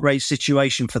high heart rate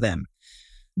situation for them.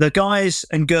 The guys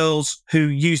and girls who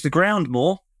use the ground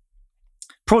more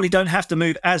probably don't have to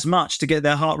move as much to get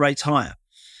their heart rates higher.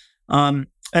 And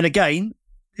again,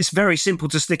 it's very simple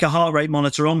to stick a heart rate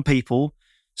monitor on people,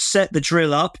 set the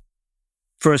drill up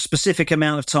for a specific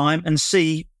amount of time and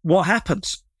see what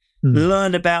happens.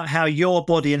 Learn about how your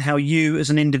body and how you as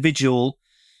an individual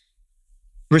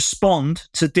respond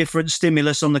to different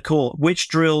stimulus on the court. Which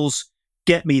drills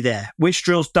get me there? Which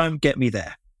drills don't get me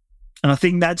there? And I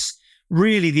think that's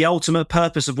really the ultimate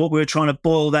purpose of what we were trying to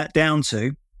boil that down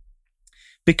to.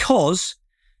 Because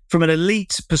from an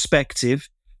elite perspective,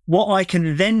 what I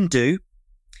can then do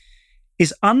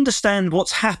is understand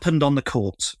what's happened on the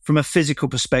court from a physical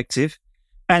perspective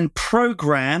and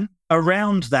program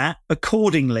around that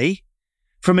accordingly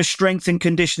from a strength and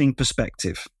conditioning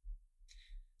perspective.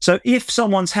 So if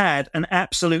someone's had an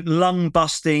absolute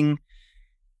lung-busting,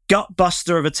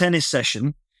 gut-buster of a tennis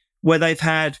session where they've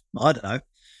had,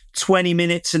 20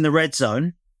 minutes in the red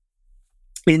zone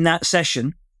in that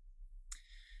session,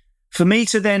 for me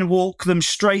to then walk them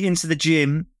straight into the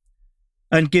gym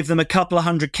and give them a couple of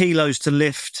 100 kilos to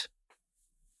lift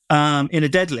in a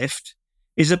deadlift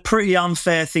is a pretty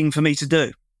unfair thing for me to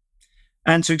do.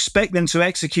 And to expect them to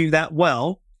execute that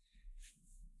well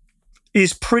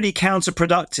is pretty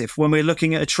counterproductive when we're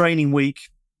looking at a training week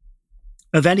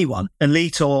of anyone,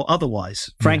 elite or otherwise,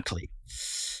 frankly. Yeah.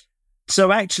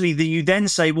 So actually, you then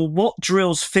say, well, what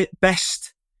drills fit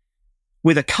best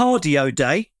with a cardio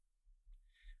day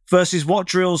versus what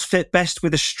drills fit best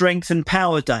with a strength and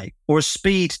power day or a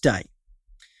speed day?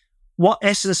 what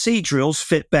S&C drills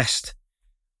fit best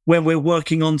when we're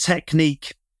working on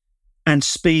technique and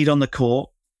speed on the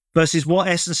court versus what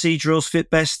S&C drills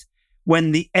fit best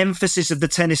when the emphasis of the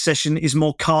tennis session is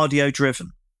more cardio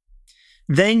driven.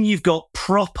 Then you've got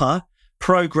proper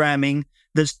programming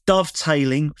that's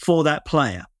dovetailing for that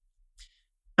player.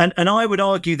 And I would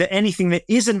argue that anything that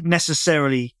isn't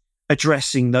necessarily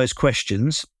addressing those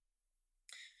questions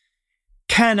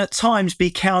can at times be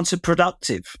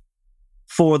counterproductive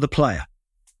for the player.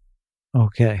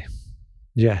 Okay.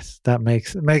 Yes, that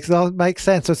makes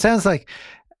sense. So it sounds like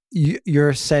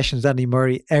your sessions, Andy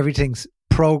Murray, everything's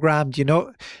programmed. You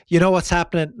know what's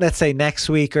happening, let's say next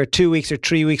week or 2 weeks or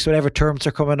 3 weeks, whatever terms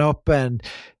are coming up, and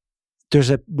there's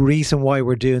a reason why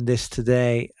we're doing this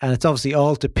today. And it's obviously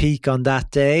all to peak on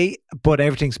that day, but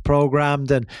everything's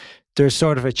programmed and there's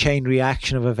sort of a chain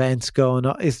reaction of events going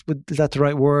on. Is that the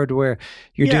right word? Where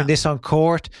you're doing this on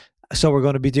court, so we're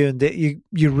going to be doing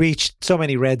you reached so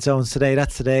many red zones today.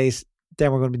 That's today's.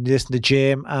 Then we're going to be doing this in the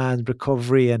gym and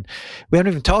recovery, and we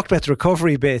haven't even talked about the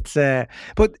recovery bits.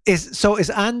 But is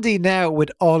Andy now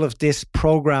with all of this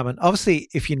programming? Obviously,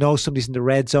 if you know somebody's in the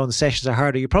red zone, the sessions are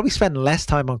harder. You're probably spending less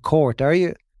time on court, are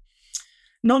you?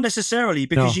 Not necessarily,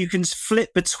 because you can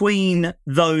flip between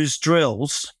those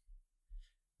drills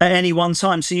at any one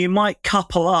time. So you might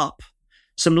couple up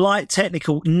some light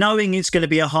technical, knowing it's going to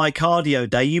be a high cardio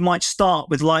day. You might start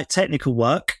with light technical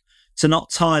work to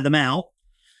not tire them out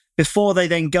before they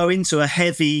then go into a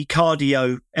heavy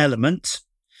cardio element,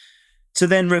 to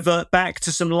then revert back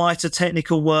to some lighter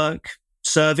technical work.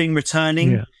 Serving,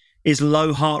 returning is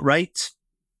low heart rate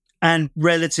and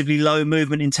relatively low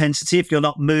movement intensity if you're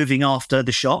not moving after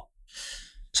the shot.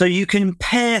 So you can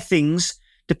pair things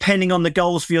depending on the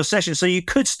goals for your session. So you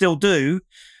could still do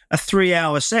a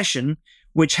 3-hour session,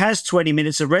 which has 20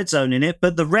 minutes of red zone in it,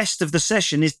 but the rest of the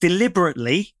session is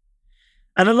deliberately,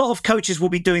 and a lot of coaches will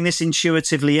be doing this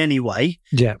intuitively anyway,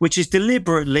 which is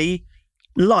deliberately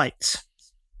light.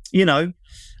 Coaches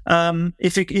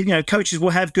will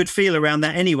have good feel around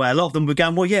that anyway. A lot of them will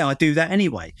go, well, yeah, I do that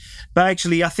anyway. But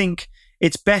actually, I think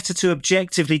it's better to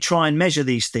objectively try and measure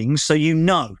these things so you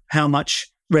know how much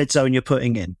red zone you're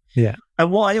putting in. Yeah.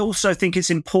 And what I also think it's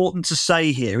important to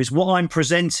say here is what I'm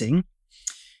presenting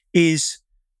is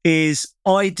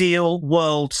ideal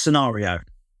world scenario.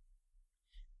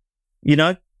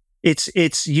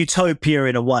 It's utopia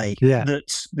in a way.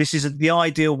 That this is the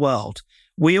ideal world.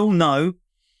 We all know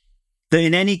that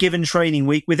in any given training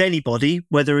week with anybody,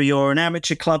 whether you're an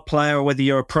amateur club player or whether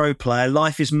you're a pro player,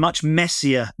 life is much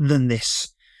messier than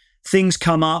this. Things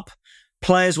come up.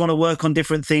 Players want to work on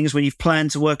different things when you've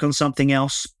planned to work on something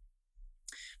else.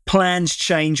 Plans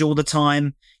change all the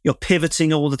time. You're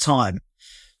pivoting all the time.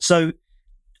 So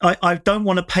I don't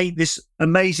want to paint this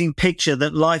amazing picture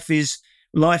that life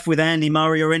with Andy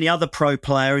Murray or any other pro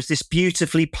player is this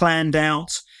beautifully planned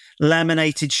out,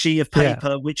 laminated sheet of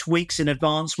paper, which weeks in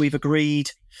advance we've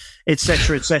agreed,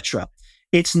 etc., etc.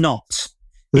 It's not.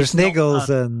 There's niggles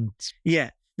and...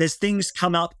 Yeah, there's things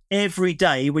come up every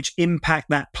day which impact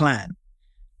that plan.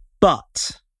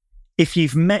 But if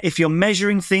you're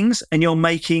measuring things and you're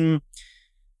making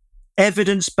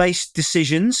evidence-based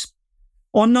decisions,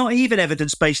 or not even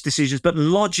evidence-based decisions, but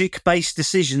logic-based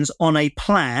decisions on a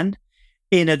plan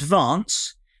in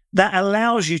advance, that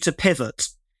allows you to pivot.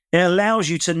 It allows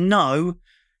you to know,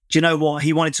 do you know what?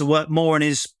 He wanted to work more on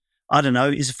his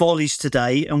volleys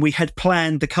today, and we had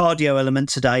planned the cardio element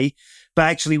today, but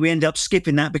actually we ended up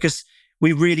skipping that because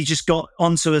we really just got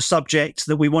onto a subject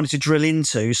that we wanted to drill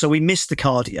into, so we missed the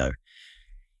cardio.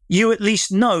 You at least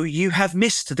know you have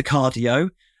missed the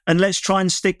cardio, and let's try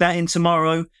and stick that in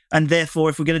tomorrow. And therefore,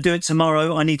 if we're going to do it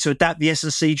tomorrow, I need to adapt the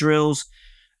S&C drills.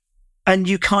 And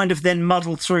you kind of then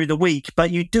muddle through the week,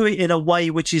 but you do it in a way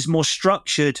which is more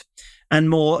structured and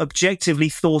more objectively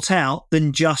thought out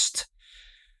than just,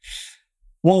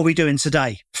 what are we doing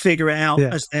today? Figure it out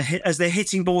as they're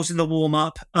hitting balls in the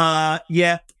warm-up. I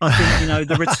think,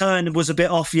 the return was a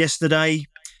bit off yesterday,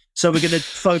 so we're going to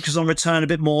focus on return a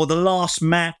bit more. The last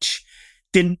match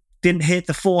didn't hit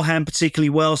the forehand particularly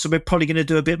well, so we're probably going to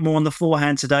do a bit more on the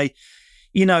forehand today.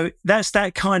 That's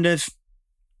that kind of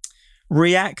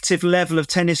reactive level of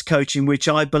tennis coaching, which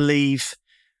I believe,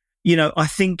 I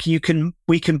think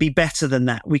we can be better than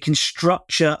that. We can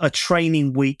structure a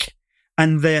training week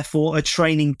and therefore a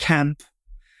training camp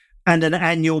and an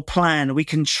annual plan. We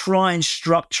can try and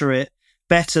structure it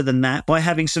better than that by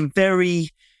having some very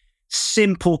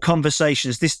simple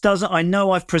conversations. I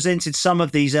know I've presented some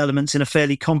of these elements in a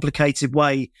fairly complicated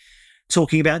way,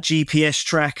 talking about GPS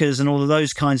trackers and all of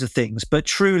those kinds of things, but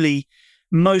truly,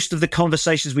 most of the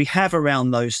conversations we have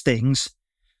around those things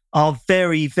are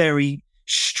very, very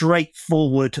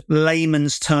straightforward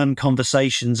layman's term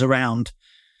conversations around,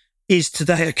 is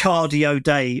today a cardio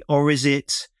day, or is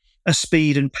it a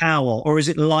speed and power, or is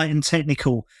it light and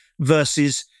technical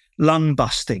versus lung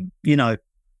busting?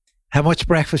 How much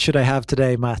breakfast should I have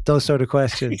today, Matt? Those sort of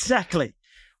questions. Exactly.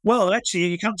 Well, actually,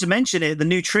 you come to mention it, the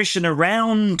nutrition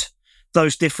around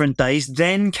those different days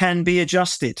then can be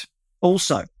adjusted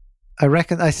also. I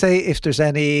reckon, I say, if there's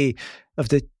any of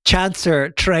the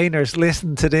chancer trainers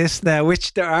listen to this now,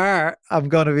 which there are, I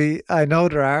know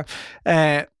there are,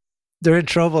 they're in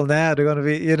trouble now. They're going to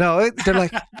be, they're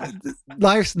like,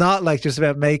 life's not like just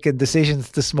about making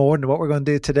decisions this morning, what we're going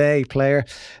to do today, player.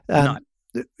 And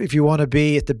if you want to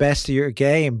be at the best of your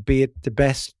game, be it the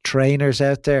best trainers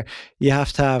out there, you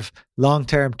have to have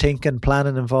long-term thinking,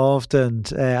 planning involved.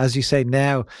 And as you say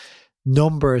now,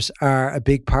 numbers are a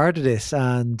big part of this.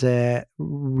 And as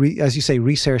you say,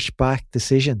 research-backed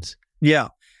decisions. Yeah.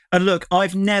 And look,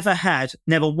 I've never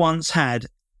once had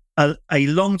a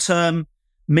long-term,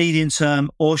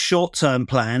 medium-term or short-term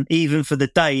plan, even for the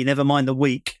day, never mind the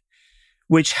week,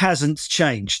 which hasn't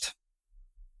changed.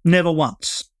 Never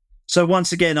once. So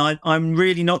once again, I'm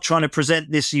really not trying to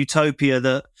present this utopia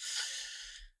that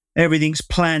everything's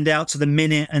planned out to the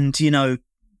minute and,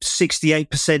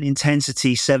 68%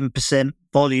 intensity, 7%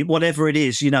 volume, whatever it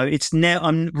is,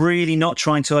 I'm really not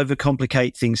trying to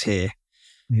overcomplicate things here.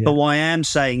 Yeah. But what I am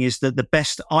saying is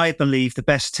that I believe the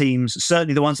best teams,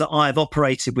 certainly the ones that I've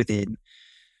operated within,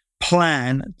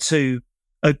 plan to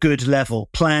a good level,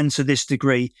 plan to this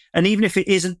degree. And even if it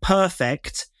isn't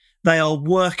perfect, they are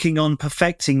working on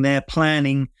perfecting their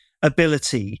planning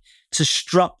ability to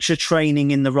structure training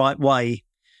in the right way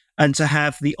and to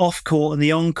have the off-court and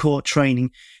the on-court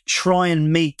training try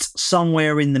and meet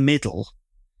somewhere in the middle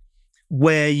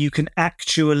where you can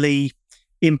actually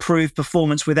improve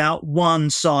performance without one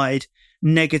side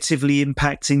negatively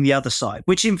impacting the other side,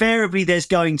 which invariably there's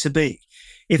going to be.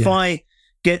 If I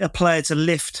get a player to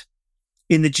lift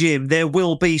in the gym, there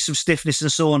will be some stiffness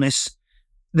and soreness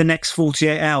the next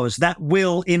 48 hours. That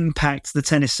will impact the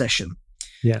tennis session.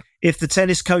 Yeah. If the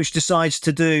tennis coach decides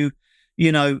to do,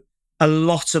 a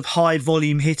lot of high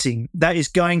volume hitting, that is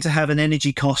going to have an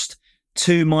energy cost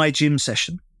to my gym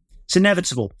session. It's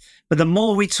inevitable. But the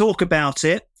more we talk about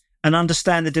it and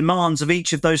understand the demands of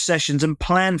each of those sessions and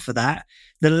plan for that,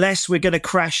 the less we're going to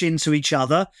crash into each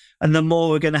other and the more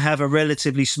we're going to have a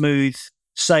relatively smooth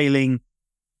sailing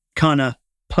kind of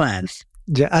plan.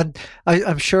 Yeah, and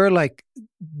I'm sure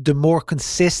the more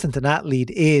consistent an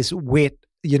athlete is with,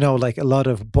 like a lot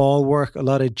of ball work, a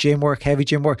lot of gym work, heavy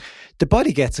gym work, the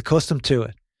body gets accustomed to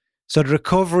it. So the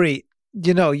recovery,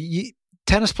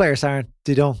 tennis players their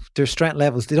strength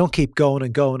levels, they don't keep going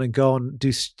and going and going,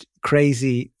 do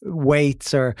crazy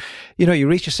weights or, you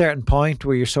reach a certain point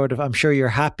where you're sort of, I'm sure you're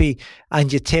happy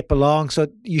and you tip along. So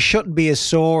you shouldn't be as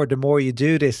sore the more you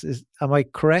do this. Am I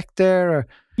correct there? Or?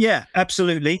 Yeah,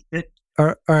 absolutely.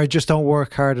 Or I just don't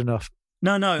work hard enough?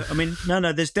 No. I mean,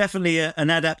 no. There's definitely an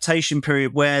adaptation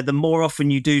period where the more often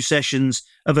you do sessions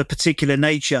of a particular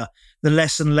nature, the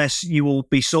less and less you will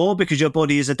be sore because your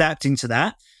body is adapting to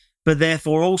that. But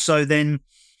therefore also then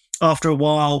after a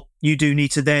while, you do need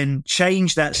to then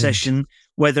change that session,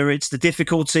 whether it's the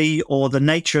difficulty or the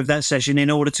nature of that session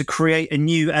in order to create a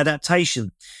new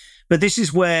adaptation. But this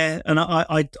is where, and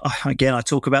I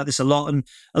talk about this a lot, and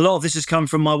a lot of this has come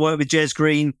from my work with Jez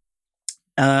Green,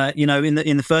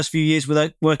 in the first few years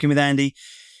working with Andy,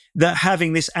 that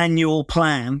having this annual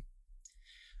plan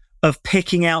of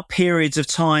picking out periods of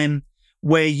time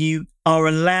where you are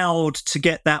allowed to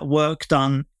get that work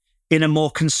done in a more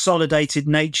consolidated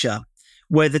nature,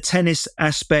 where the tennis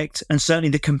aspect and certainly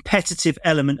the competitive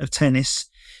element of tennis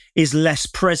is less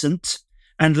present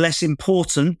and less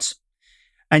important,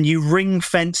 and you ring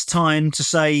fence time to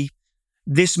say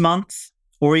this month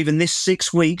or even this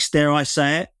 6 weeks, dare I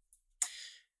say it,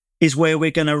 is where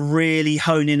we're going to really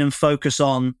hone in and focus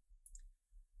on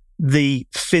the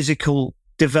physical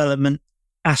development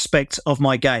aspect of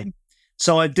my game.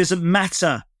 So it doesn't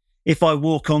matter if I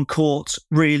walk on court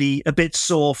really a bit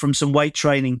sore from some weight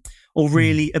training or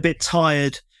really a bit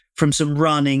tired from some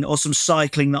running or some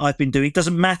cycling that I've been doing. It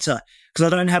doesn't matter because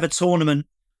I don't have a tournament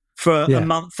for a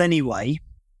month anyway,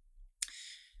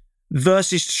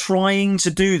 versus trying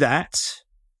to do that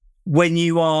when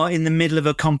you are in the middle of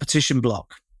a competition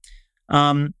block.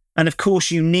 And of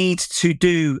course, you need to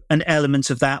do an element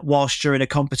of that whilst you're in a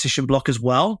competition block as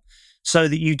well, so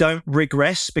that you don't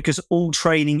regress, because all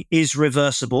training is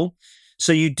reversible.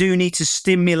 So you do need to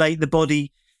stimulate the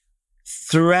body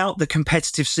throughout the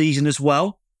competitive season as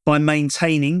well by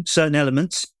maintaining certain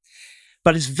elements.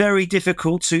 But it's very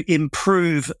difficult to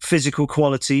improve physical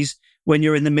qualities when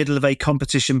you're in the middle of a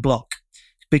competition block,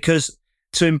 because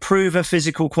to improve a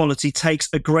physical quality takes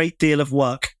a great deal of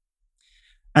work.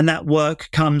 And that work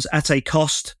comes at a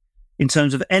cost in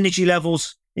terms of energy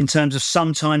levels, in terms of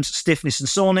sometimes stiffness and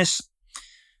soreness.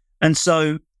 And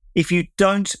so if you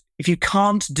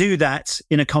can't do that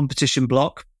in a competition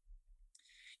block,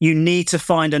 you need to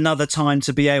find another time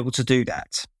to be able to do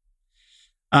that.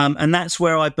 And that's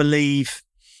where I believe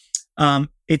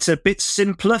it's a bit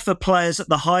simpler for players at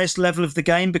the highest level of the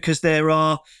game, because there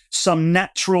are some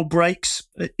natural breaks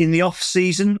in the off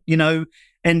season,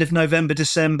 end of November,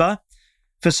 December.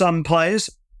 For some players,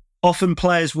 some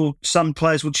players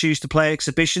will choose to play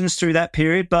exhibitions through that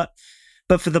period. But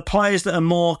for the players that are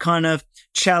more kind of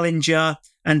challenger,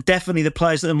 and definitely the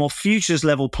players that are more futures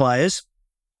level players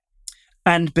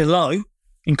and below,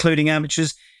 including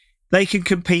amateurs, they can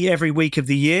compete every week of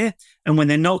the year. And when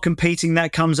they're not competing,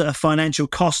 that comes at a financial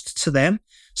cost to them.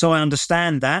 So I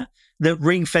understand that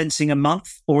ring fencing a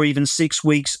month or even 6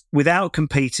 weeks without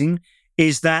competing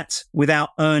is that without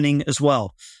earning as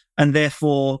well. And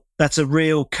therefore, that's a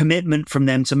real commitment from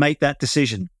them to make that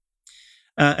decision.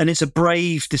 And it's a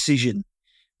brave decision.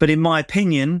 But in my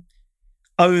opinion,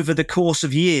 over the course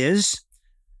of years,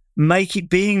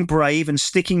 being brave and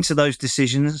sticking to those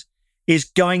decisions is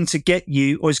going to get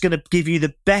you, or is going to give you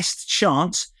the best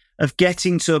chance of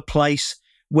getting to a place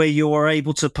where you are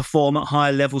able to perform at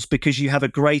higher levels, because you have a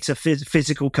greater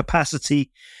physical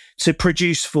capacity to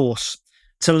produce force,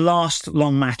 to last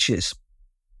long matches.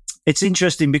 It's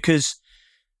interesting because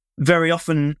very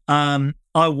often I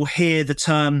will hear the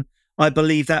term, I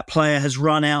believe that player has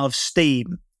run out of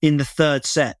steam in the third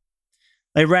set.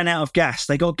 They ran out of gas.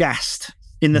 They got gassed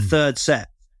in the third set.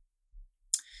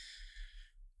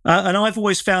 And I've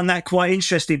always found that quite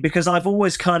interesting, because I've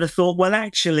always kind of thought, well,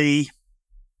 actually,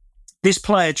 this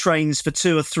player trains for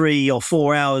 2 or 3 or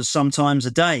 4 hours sometimes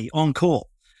a day on court.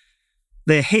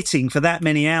 They're hitting for that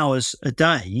many hours a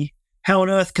day. How on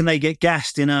earth can they get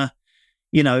gassed in a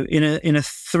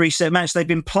 3-set match? They've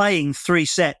been playing 3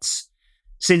 sets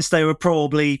since they were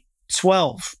probably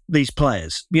 12, these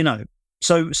players,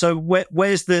 So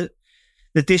where's the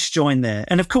disjoin there?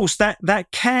 And of course, that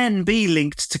can be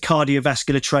linked to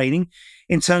cardiovascular training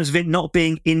in terms of it not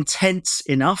being intense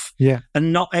enough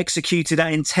and not executed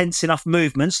at intense enough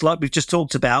movements like we've just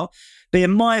talked about. But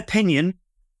in my opinion,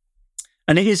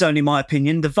 and it is only my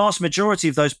opinion, the vast majority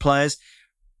of those players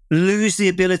lose the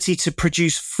ability to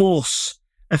produce force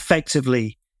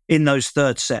effectively in those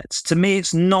third sets. To me,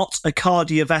 it's not a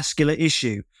cardiovascular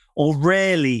issue, or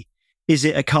rarely is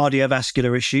it a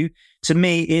cardiovascular issue. To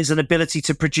me, it is an ability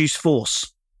to produce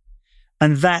force.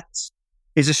 And that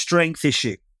is a strength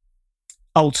issue.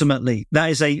 Ultimately, that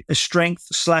is a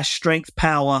strength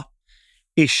power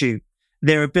issue.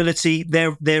 Their ability,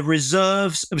 their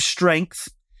reserves of strength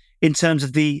in terms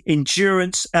of the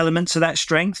endurance elements of that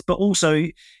strength, but also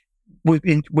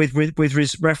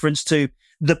with reference to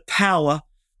the power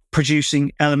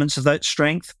producing elements of that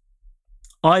strength.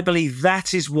 I believe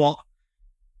that is what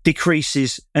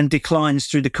decreases and declines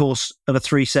through the course of a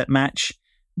 3-set match,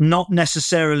 not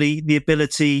necessarily the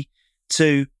ability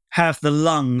to have the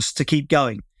lungs to keep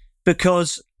going.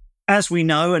 Because as we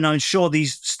know, and I'm sure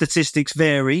these statistics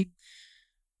vary,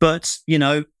 but,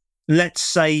 let's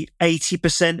say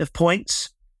 80% of points,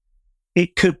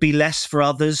 it could be less for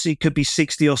others. It could be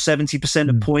 60 or 70%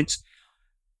 of points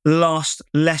last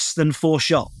less than 4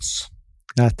 shots.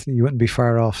 That you wouldn't be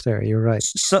far off there. You're right.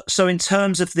 So in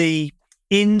terms of the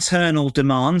internal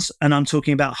demands, and I'm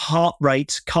talking about heart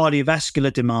rate,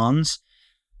 cardiovascular demands,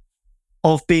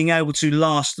 of being able to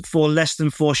last for less than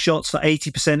 4 shots for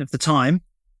 80% of the time,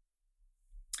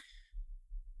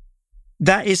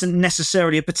 that isn't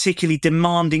necessarily a particularly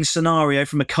demanding scenario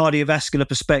from a cardiovascular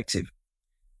perspective.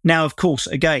 Now, of course,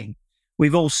 again,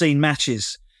 we've all seen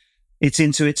matches. It's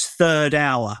into its 3rd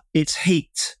hour. It's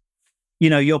heat.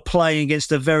 You're playing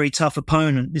against a very tough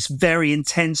opponent. It's very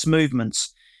intense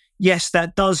movements. Yes,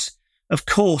 that does, of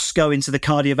course, go into the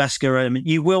cardiovascular element.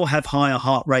 You will have higher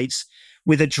heart rates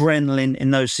with adrenaline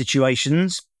in those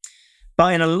situations.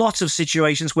 But in a lot of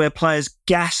situations where players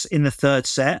gas in the 3rd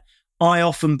set, I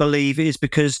often believe it is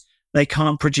because they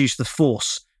can't produce the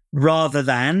force, rather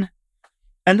than,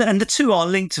 and the two are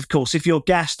linked, of course. If you're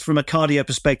gassed from a cardio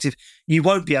perspective, you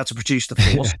won't be able to produce the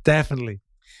force. Definitely.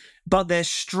 But their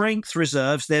strength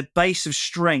reserves, their base of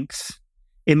strength,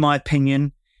 in my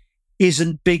opinion,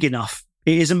 isn't big enough.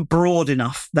 It isn't broad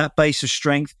enough, that base of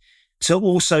strength, to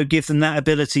also give them that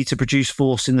ability to produce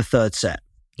force in the 3rd set.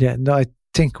 Yeah, no, I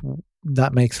think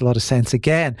that makes a lot of sense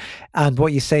again. And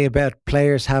what you say about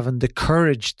players having the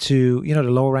courage to, the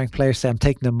lower ranked players say, I'm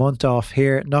taking a month off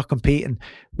here, not competing.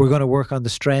 We're going to work on the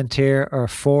strength here or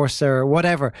force or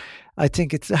whatever. I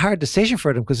think it's a hard decision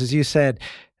for them because, as you said,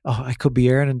 I could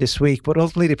be earning this week, but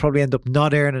ultimately they probably end up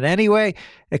not earning anyway.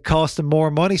 It costs them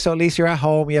more money. So at least you're at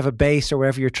home, you have a base or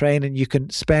wherever you're training, you can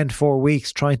spend 4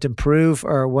 weeks trying to improve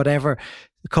or whatever.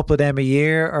 A couple of them a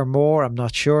year or more, I'm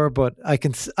not sure, but I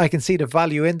can see the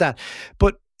value in that.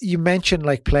 But you mentioned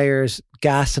like players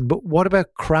gassing, but what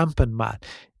about cramping, Matt?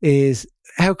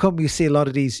 How come you see a lot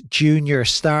of these junior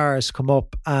stars come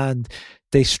up and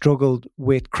they struggled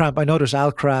with cramp? I know there's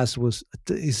Alcaraz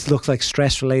looks like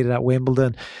stress related at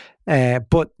Wimbledon.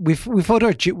 But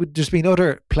there's been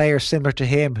other players similar to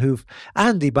him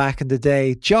Andy back in the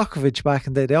day, Djokovic back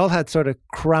in the day, they all had sort of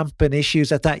cramping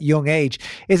issues at that young age.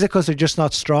 Is it because they're just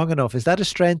not strong enough? Is that a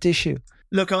strength issue?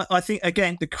 Look, I think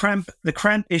again the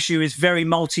cramp issue is very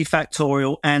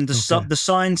multifactorial, and the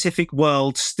scientific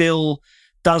world still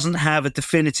doesn't have a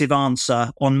definitive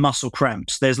answer on muscle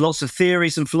cramps. There's lots of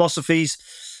theories and philosophies,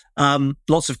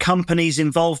 lots of companies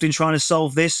involved in trying to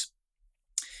solve this.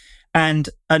 And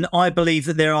I believe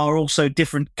that there are also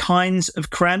different kinds of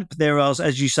cramp. There are,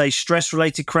 as you say,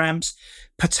 stress-related cramps,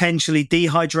 potentially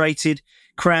dehydrated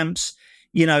cramps.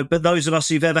 But those of us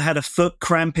who've ever had a foot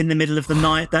cramp in the middle of the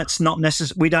night, that's not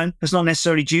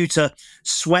necessarily due to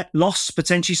sweat loss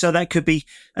potentially. So that could be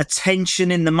a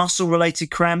tension in the muscle-related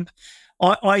cramp.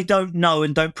 I don't know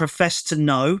and don't profess to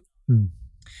know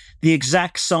the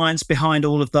exact science behind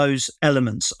all of those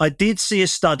elements. I did see a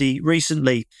study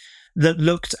recently that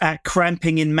looked at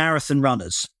cramping in marathon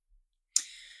runners.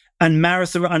 And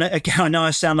again, I know I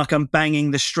sound like I'm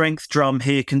banging the strength drum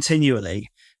here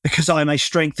continually because I'm a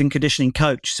strength and conditioning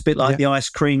coach. It's a bit like the ice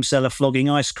cream seller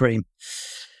flogging ice cream.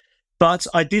 But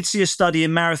I did see a study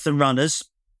in marathon runners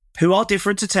who are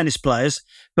different to tennis players,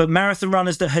 but marathon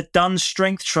runners that had done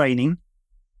strength training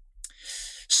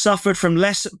suffered from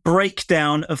less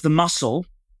breakdown of the muscle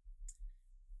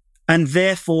and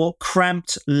therefore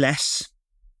cramped less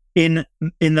in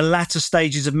the latter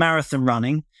stages of marathon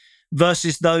running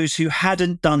versus those who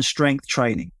hadn't done strength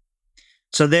training.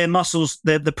 So their muscles,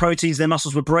 the proteins, their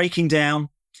muscles were breaking down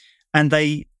and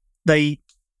they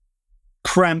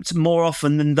cramped more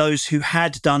often than those who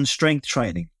had done strength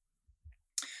training.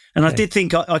 And I did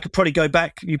think I could probably go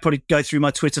back, you probably go through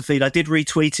my Twitter feed. I did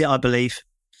retweet it, I believe.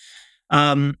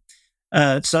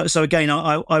 So again,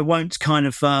 I won't kind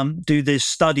of do this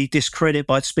study discredit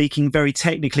by speaking very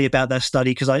technically about that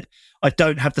study because I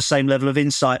don't have the same level of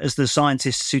insight as the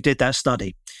scientists who did that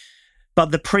study.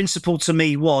 But the principle to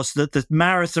me was that the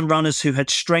marathon runners who had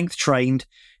strength trained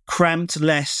cramped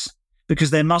less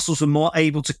because their muscles were more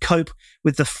able to cope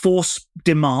with the force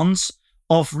demands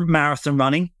of marathon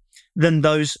running than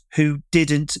those who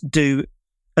didn't do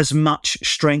as much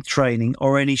strength training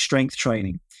or any strength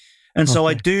training. And so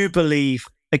I do believe,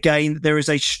 again, there is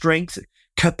a strength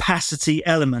capacity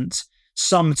element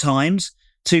sometimes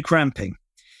to cramping.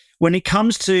 When it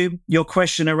comes to your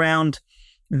question around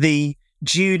the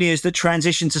juniors that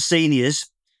transition to seniors,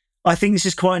 I think this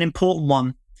is quite an important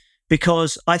one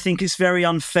because I think it's very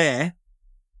unfair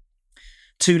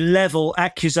to level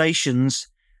accusations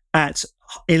at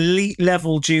elite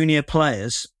level junior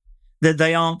players that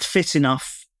they aren't fit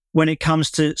enough when it comes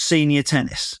to senior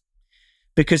tennis.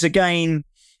 Because again,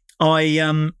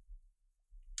 I'm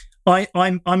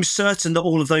certain that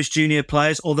all of those junior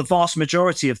players, or the vast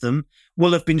majority of them,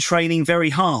 will have been training very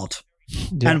hard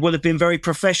and will have been very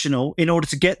professional in order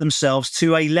to get themselves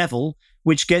to a level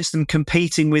which gets them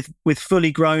competing with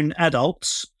fully grown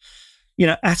adults,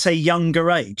 at a younger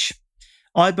age.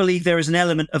 I believe there is an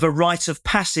element of a rite of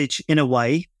passage in a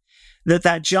way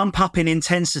that jump up in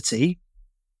intensity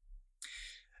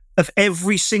of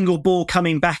every single ball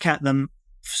coming back at them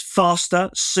faster,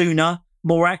 sooner,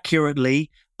 more accurately,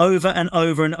 over and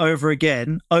over and over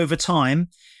again, over time,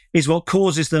 is what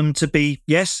causes them to be,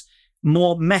 yes,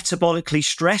 more metabolically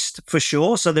stressed for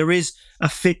sure. So there is a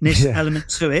fitness element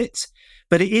to it,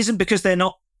 but it isn't because they're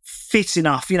not fit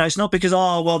enough. It's not because,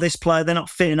 this player, they're not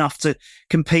fit enough to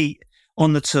compete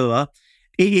on the tour.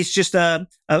 It is just, to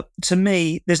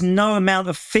me, there's no amount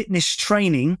of fitness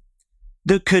training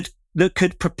that could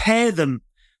prepare them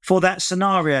for that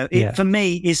scenario. It, for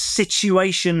me, is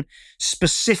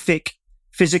situation-specific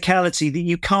physicality that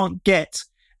you can't get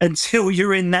until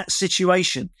you're in that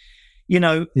situation.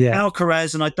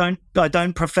 Alcaraz, and I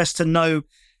don't profess to know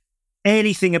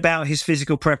anything about his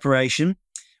physical preparation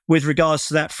with regards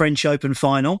to that French Open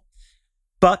final,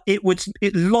 but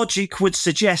logic would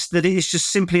suggest that it is just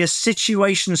simply a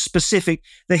situation-specific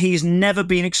that he's never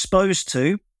been exposed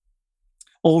to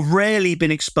or rarely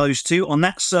been exposed to on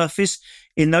that surface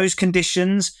in those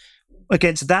conditions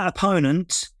against that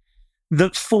opponent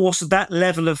that force that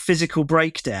level of physical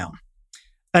breakdown.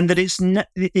 And that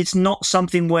it's not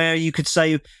something where you could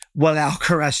say, well,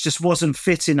 Alcaraz just wasn't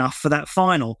fit enough for that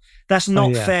final. That's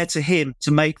not fair to him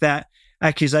to make that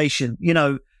accusation,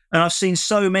 and I've seen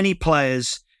so many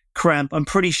players cramp. I'm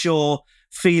pretty sure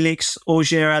Felix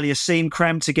Auger-Aliassime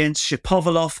cramped against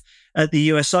Shapovalov at the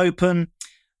US Open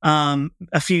a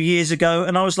few years ago.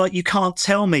 And I was like, you can't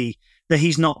tell me that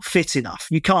he's not fit enough.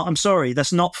 You can't, I'm sorry,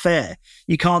 that's not fair.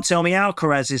 You can't tell me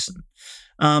Alcaraz isn't,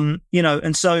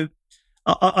 and so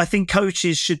I think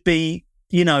coaches should be,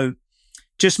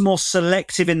 just more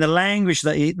selective in the language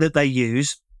that they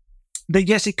use. That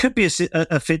yes, it could be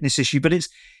a fitness issue, but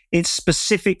it's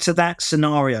specific to that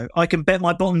scenario. I can bet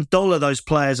my bottom dollar those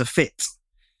players are fit,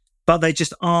 but they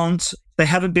just aren't. They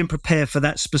haven't been prepared for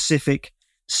that specific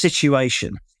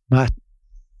situation. Matt,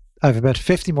 I have about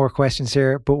 50 more questions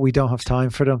here, but we don't have time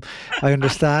for them. I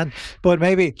understand, but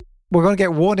maybe we're going to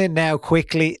get one in now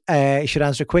quickly. You should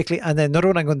answer quickly. And then another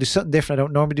one, I'm going to do something different. I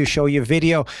don't normally do show you a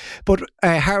video, but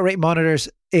heart rate monitors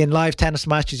in live tennis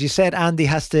matches. You said Andy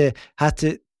had to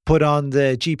put on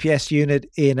the GPS unit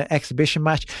in an exhibition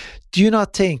match. Do you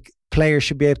not think players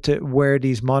should be able to wear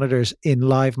these monitors in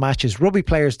live matches? Rugby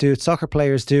players do it. Soccer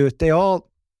players do it. They all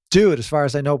do it as far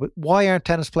as I know. But why aren't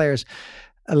tennis players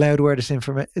allowed to wear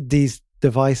these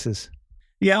devices?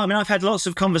 Yeah, I mean, I've had lots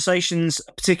of conversations,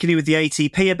 particularly with the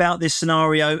ATP, about this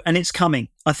scenario, and it's coming.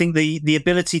 I think the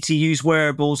ability to use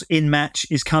wearables in match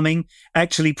is coming,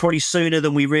 actually probably sooner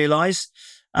than we realise.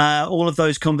 All of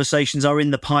those conversations are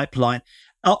in the pipeline.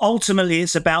 Ultimately,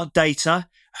 it's about data.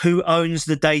 Who owns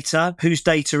the data? Whose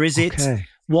data is it? Okay.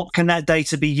 What can that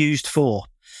data be used for?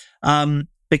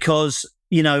 Because,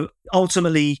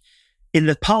 ultimately, in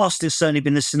the past, there's certainly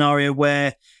been the scenario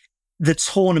where the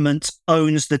tournament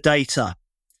owns the data,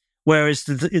 whereas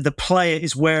the player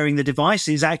is wearing the device.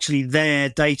 Is actually their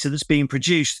data that's being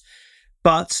produced.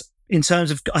 But in terms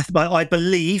of, I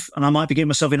believe, and I might be getting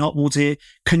myself in hot water here,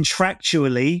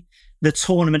 contractually, the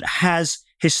tournament has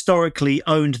historically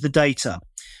owned the data.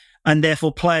 And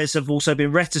therefore, players have also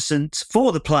been reticent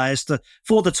for the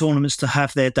tournaments to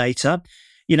have their data.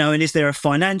 And is there a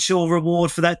financial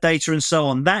reward for that data and so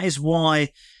on? That is why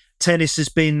tennis has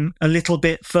been a little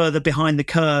bit further behind the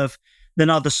curve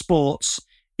than other sports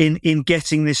in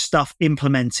getting this stuff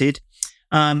implemented.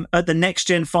 At the Next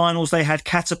Gen finals, they had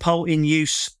Catapult in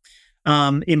use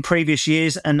in previous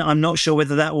years, and I'm not sure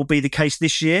whether that will be the case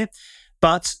this year.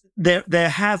 But there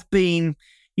have been,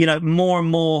 more and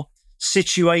more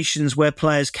situations where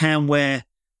players can wear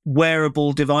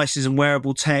wearable devices and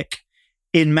wearable tech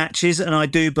in matches, and I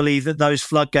do believe that those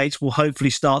floodgates will hopefully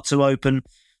start to open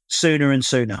sooner and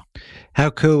sooner. How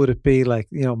cool would it be,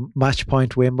 match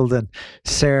point Wimbledon,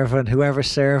 serving,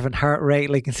 whoever's serving, heart rate,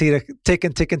 you can see the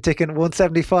ticking,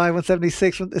 175,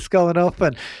 176, it's going up,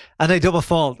 and they double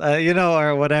fault,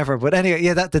 or whatever. But anyway,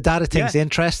 the data thing's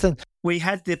interesting. We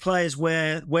had the players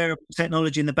wear wearable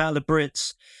technology in the Battle of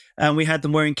Brits, and we had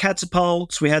them wearing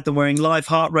catapults, we had them wearing live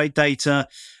heart rate data,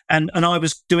 and I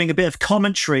was doing a bit of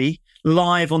commentary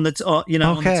live on the on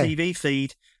the TV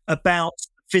feed about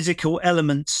physical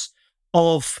elements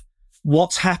of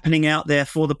what's happening out there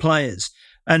for the players.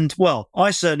 And well, I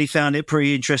certainly found it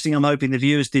pretty interesting. I'm hoping the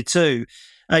viewers did too.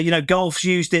 Golf's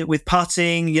used it with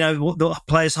putting, the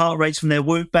players' heart rates from their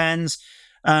Whoop bands.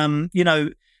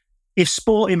 If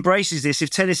sport embraces this, if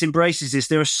tennis embraces this,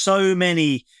 there are so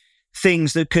many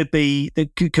things that could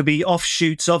be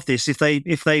offshoots of this. If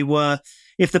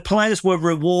the players were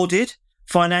rewarded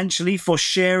financially for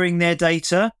sharing their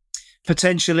data,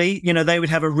 potentially, they would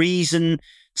have a reason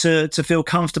to feel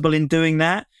comfortable in doing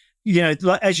that.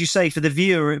 As you say, for the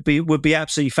viewer, it would be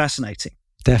absolutely fascinating.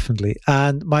 Definitely.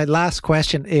 And my last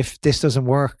question, if this doesn't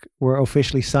work, we're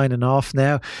officially signing off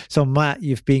now. So Matt,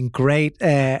 you've been great.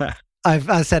 As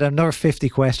I said, another 50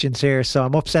 questions here, so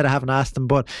I'm upset I haven't asked them,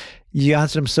 but you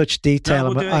answered them in such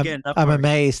detail. I'm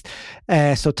amazed.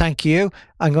 So thank you.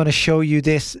 I'm going to show you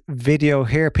this video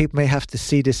here. People may have to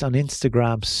see this on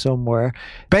Instagram somewhere.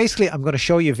 Basically, I'm going to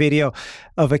show you a video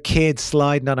of a kid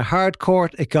sliding on a hard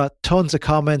court. It got tons of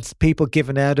comments, people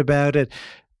giving out about it.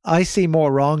 I see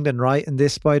more wrong than right in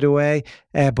this, by the way.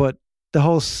 But the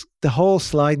whole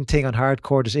sliding thing on hard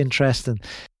court is interesting.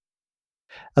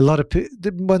 A lot of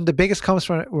one of the biggest comments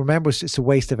from remember it's a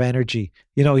waste of energy.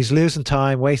 He's losing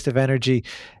time, waste of energy.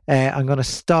 I'm going to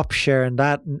stop sharing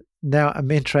that now.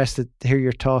 I'm interested to hear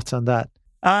your thoughts on that.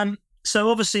 So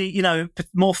obviously,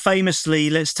 more famously,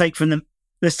 let's take from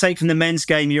the men's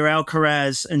game your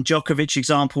Alcaraz and Djokovic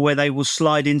example, where they will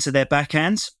slide into their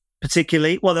backhands.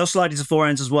 particularly. Well, they'll slide into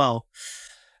forehands as well.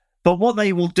 But what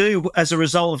they will do as a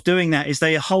result of doing that is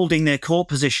they are holding their court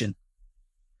position.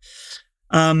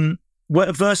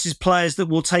 Versus players that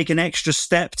will take an extra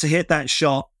step to hit that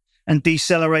shot and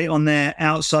decelerate on their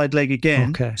outside leg again.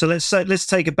 Okay. So let's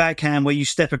take a backhand where you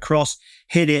step across,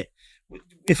 hit it.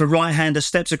 If a right-hander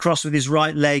steps across with his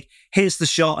right leg, hits the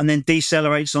shot, and then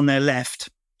decelerates on their left,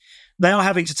 they are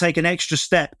having to take an extra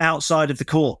step outside of the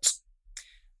court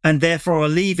and therefore are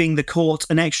leaving the court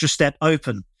an extra step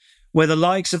open, where the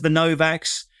likes of the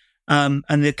Novaks and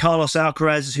the Carlos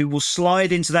Alcarazes, who will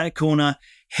slide into that corner,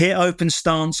 hit open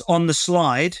stance on the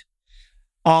slide,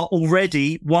 are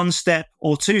already one step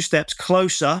or two steps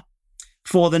closer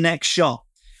for the next shot,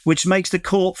 which makes the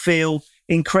court feel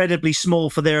incredibly small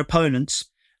for their opponents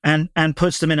and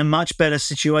puts them in a much better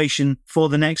situation for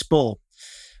the next ball.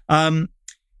 So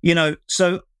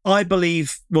I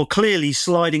believe, well, clearly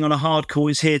sliding on a hard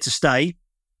court is here to stay.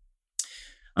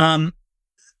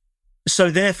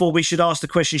 So therefore we should ask the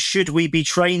question, should we be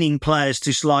training players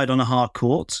to slide on a hard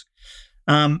court?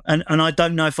 And I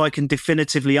don't know if I can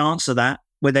definitively answer that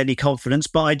with any confidence,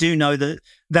 but I do know that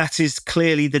that is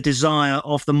clearly the desire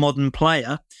of the modern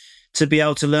player, to be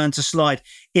able to learn to slide.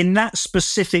 In that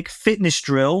specific fitness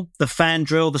drill, the fan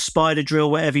drill, the spider drill,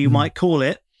 whatever you might call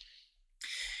it,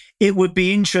 it would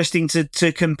be interesting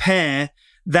to compare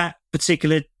that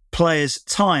particular player's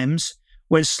times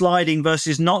when sliding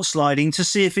versus not sliding to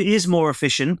see if it is more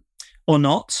efficient or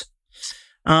not.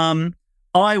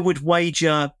 I would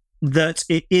wager that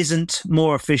it isn't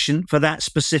more efficient for that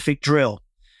specific drill.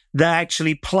 They're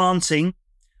actually planting.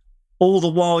 All the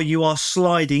while you are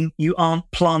sliding, you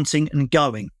aren't planting and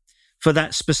going for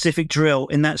that specific drill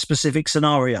in that specific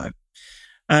scenario.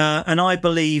 And I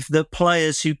believe that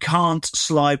players who can't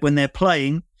slide when they're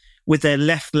playing with their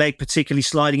left leg, particularly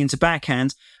sliding into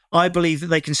backhand, I believe that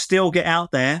they can still get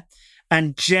out there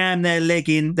and jam their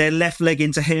left leg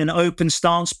in to hit an open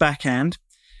stance backhand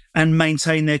and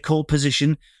maintain their court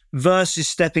position versus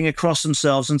stepping across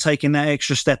themselves and taking that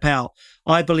extra step out.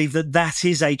 I believe that that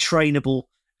is a trainable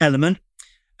element,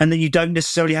 and that you don't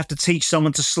necessarily have to teach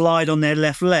someone to slide on their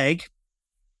left leg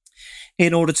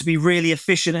in order to be really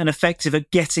efficient and effective at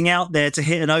getting out there to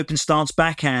hit an open stance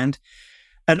backhand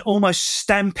and almost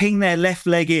stamping their left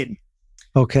leg in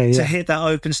to hit that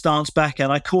open stance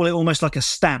backhand. I call it almost like a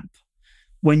stamp,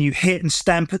 when you hit and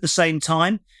stamp at the same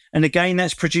time. And again,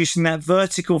 that's producing that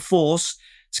vertical force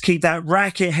to keep that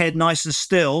racket head nice and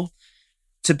still,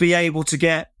 to be able to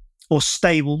get, or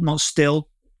stable, not still,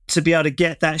 to be able to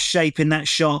get that shape in that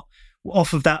shot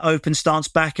off of that open stance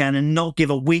backhand and not give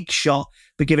a weak shot,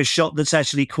 but give a shot that's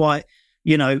actually quite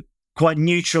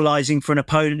neutralizing for an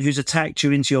opponent who's attacked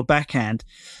you into your backhand.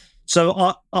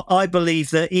 So I believe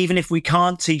that even if we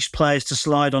can't teach players to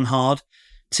slide on hard,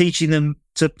 teaching them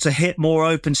to hit more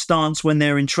open stance when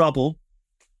they're in trouble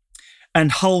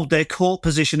and hold their court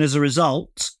position as a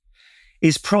result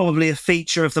is probably a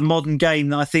feature of the modern game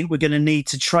that I think we're going to need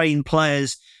to train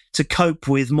players to cope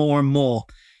with more and more.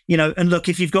 And look,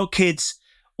 if you've got kids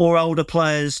or older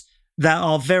players that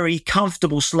are very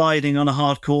comfortable sliding on a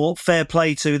hard court, fair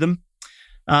play to them.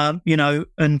 And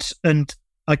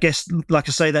I guess, like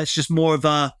I say, that's just more of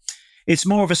a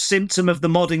symptom of the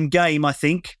modern game, I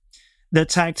think, that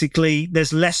tactically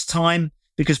there's less time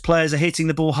because players are hitting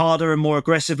the ball harder and more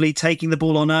aggressively, taking the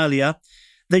ball on earlier,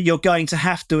 that you're going to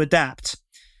have to adapt.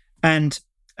 And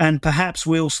perhaps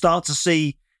we'll start to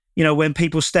see, when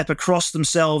people step across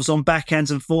themselves on backhands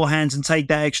and forehands and take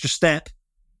that extra step,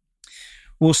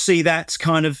 we'll see that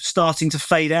kind of starting to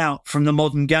fade out from the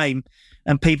modern game,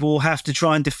 and people will have to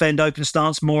try and defend open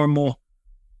stance more and more.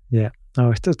 Yeah.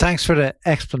 Oh, thanks for the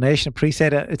explanation.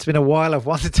 Appreciate it. It's been a while. I've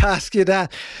wanted to ask you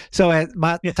that. So,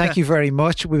 Matt, thank you very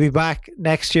much. We'll be back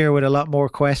next year with a lot more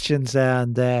questions.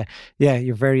 And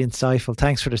you're very insightful.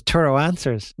 Thanks for the thorough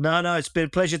answers. No, it's been a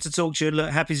pleasure to talk to you.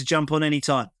 Look, happy to jump on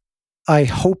anytime. I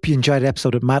hope you enjoyed the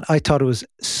episode with Matt. I thought it was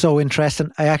so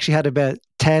interesting. I actually had about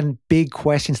 10 big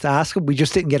questions to ask him. We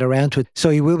just didn't get around to it. So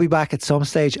he will be back at some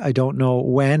stage. I don't know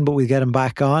when, but we'll get him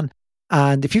back on.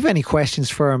 And if you have any questions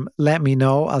for him, let me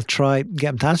know. I'll try get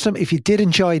him to answer them. If you did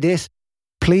enjoy this,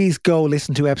 please go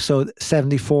listen to episode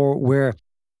 74, where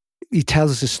he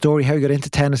tells us his story, how he got into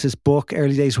tennis, his book,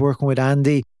 early days working with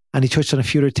Andy, and he touched on a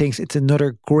few other things. It's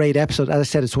another great episode. As I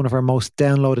said, it's one of our most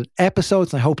downloaded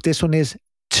episodes, and I hope this one is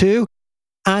too.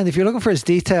 And if you're looking for his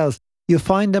details, you'll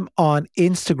find them on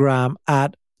Instagram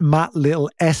at Matt Little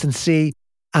S&C,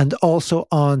 and also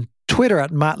on Twitter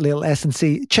at Matt Little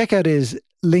S&C. Check out his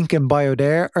link in bio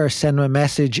there, or send him a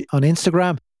message on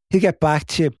Instagram. He'll get back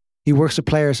to you. He works with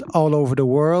players all over the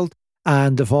world,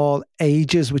 and of all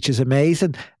ages, which is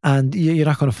amazing. And you're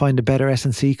not going to find a better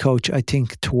S&C coach, I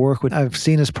think, to work with. I've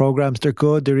seen his programs. They're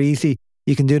good. They're easy.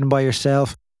 You can do them by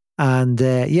yourself. And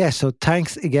so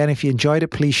thanks again. If you enjoyed it,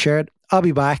 please share it. I'll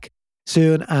be back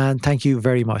soon. And thank you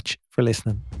very much for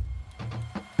listening.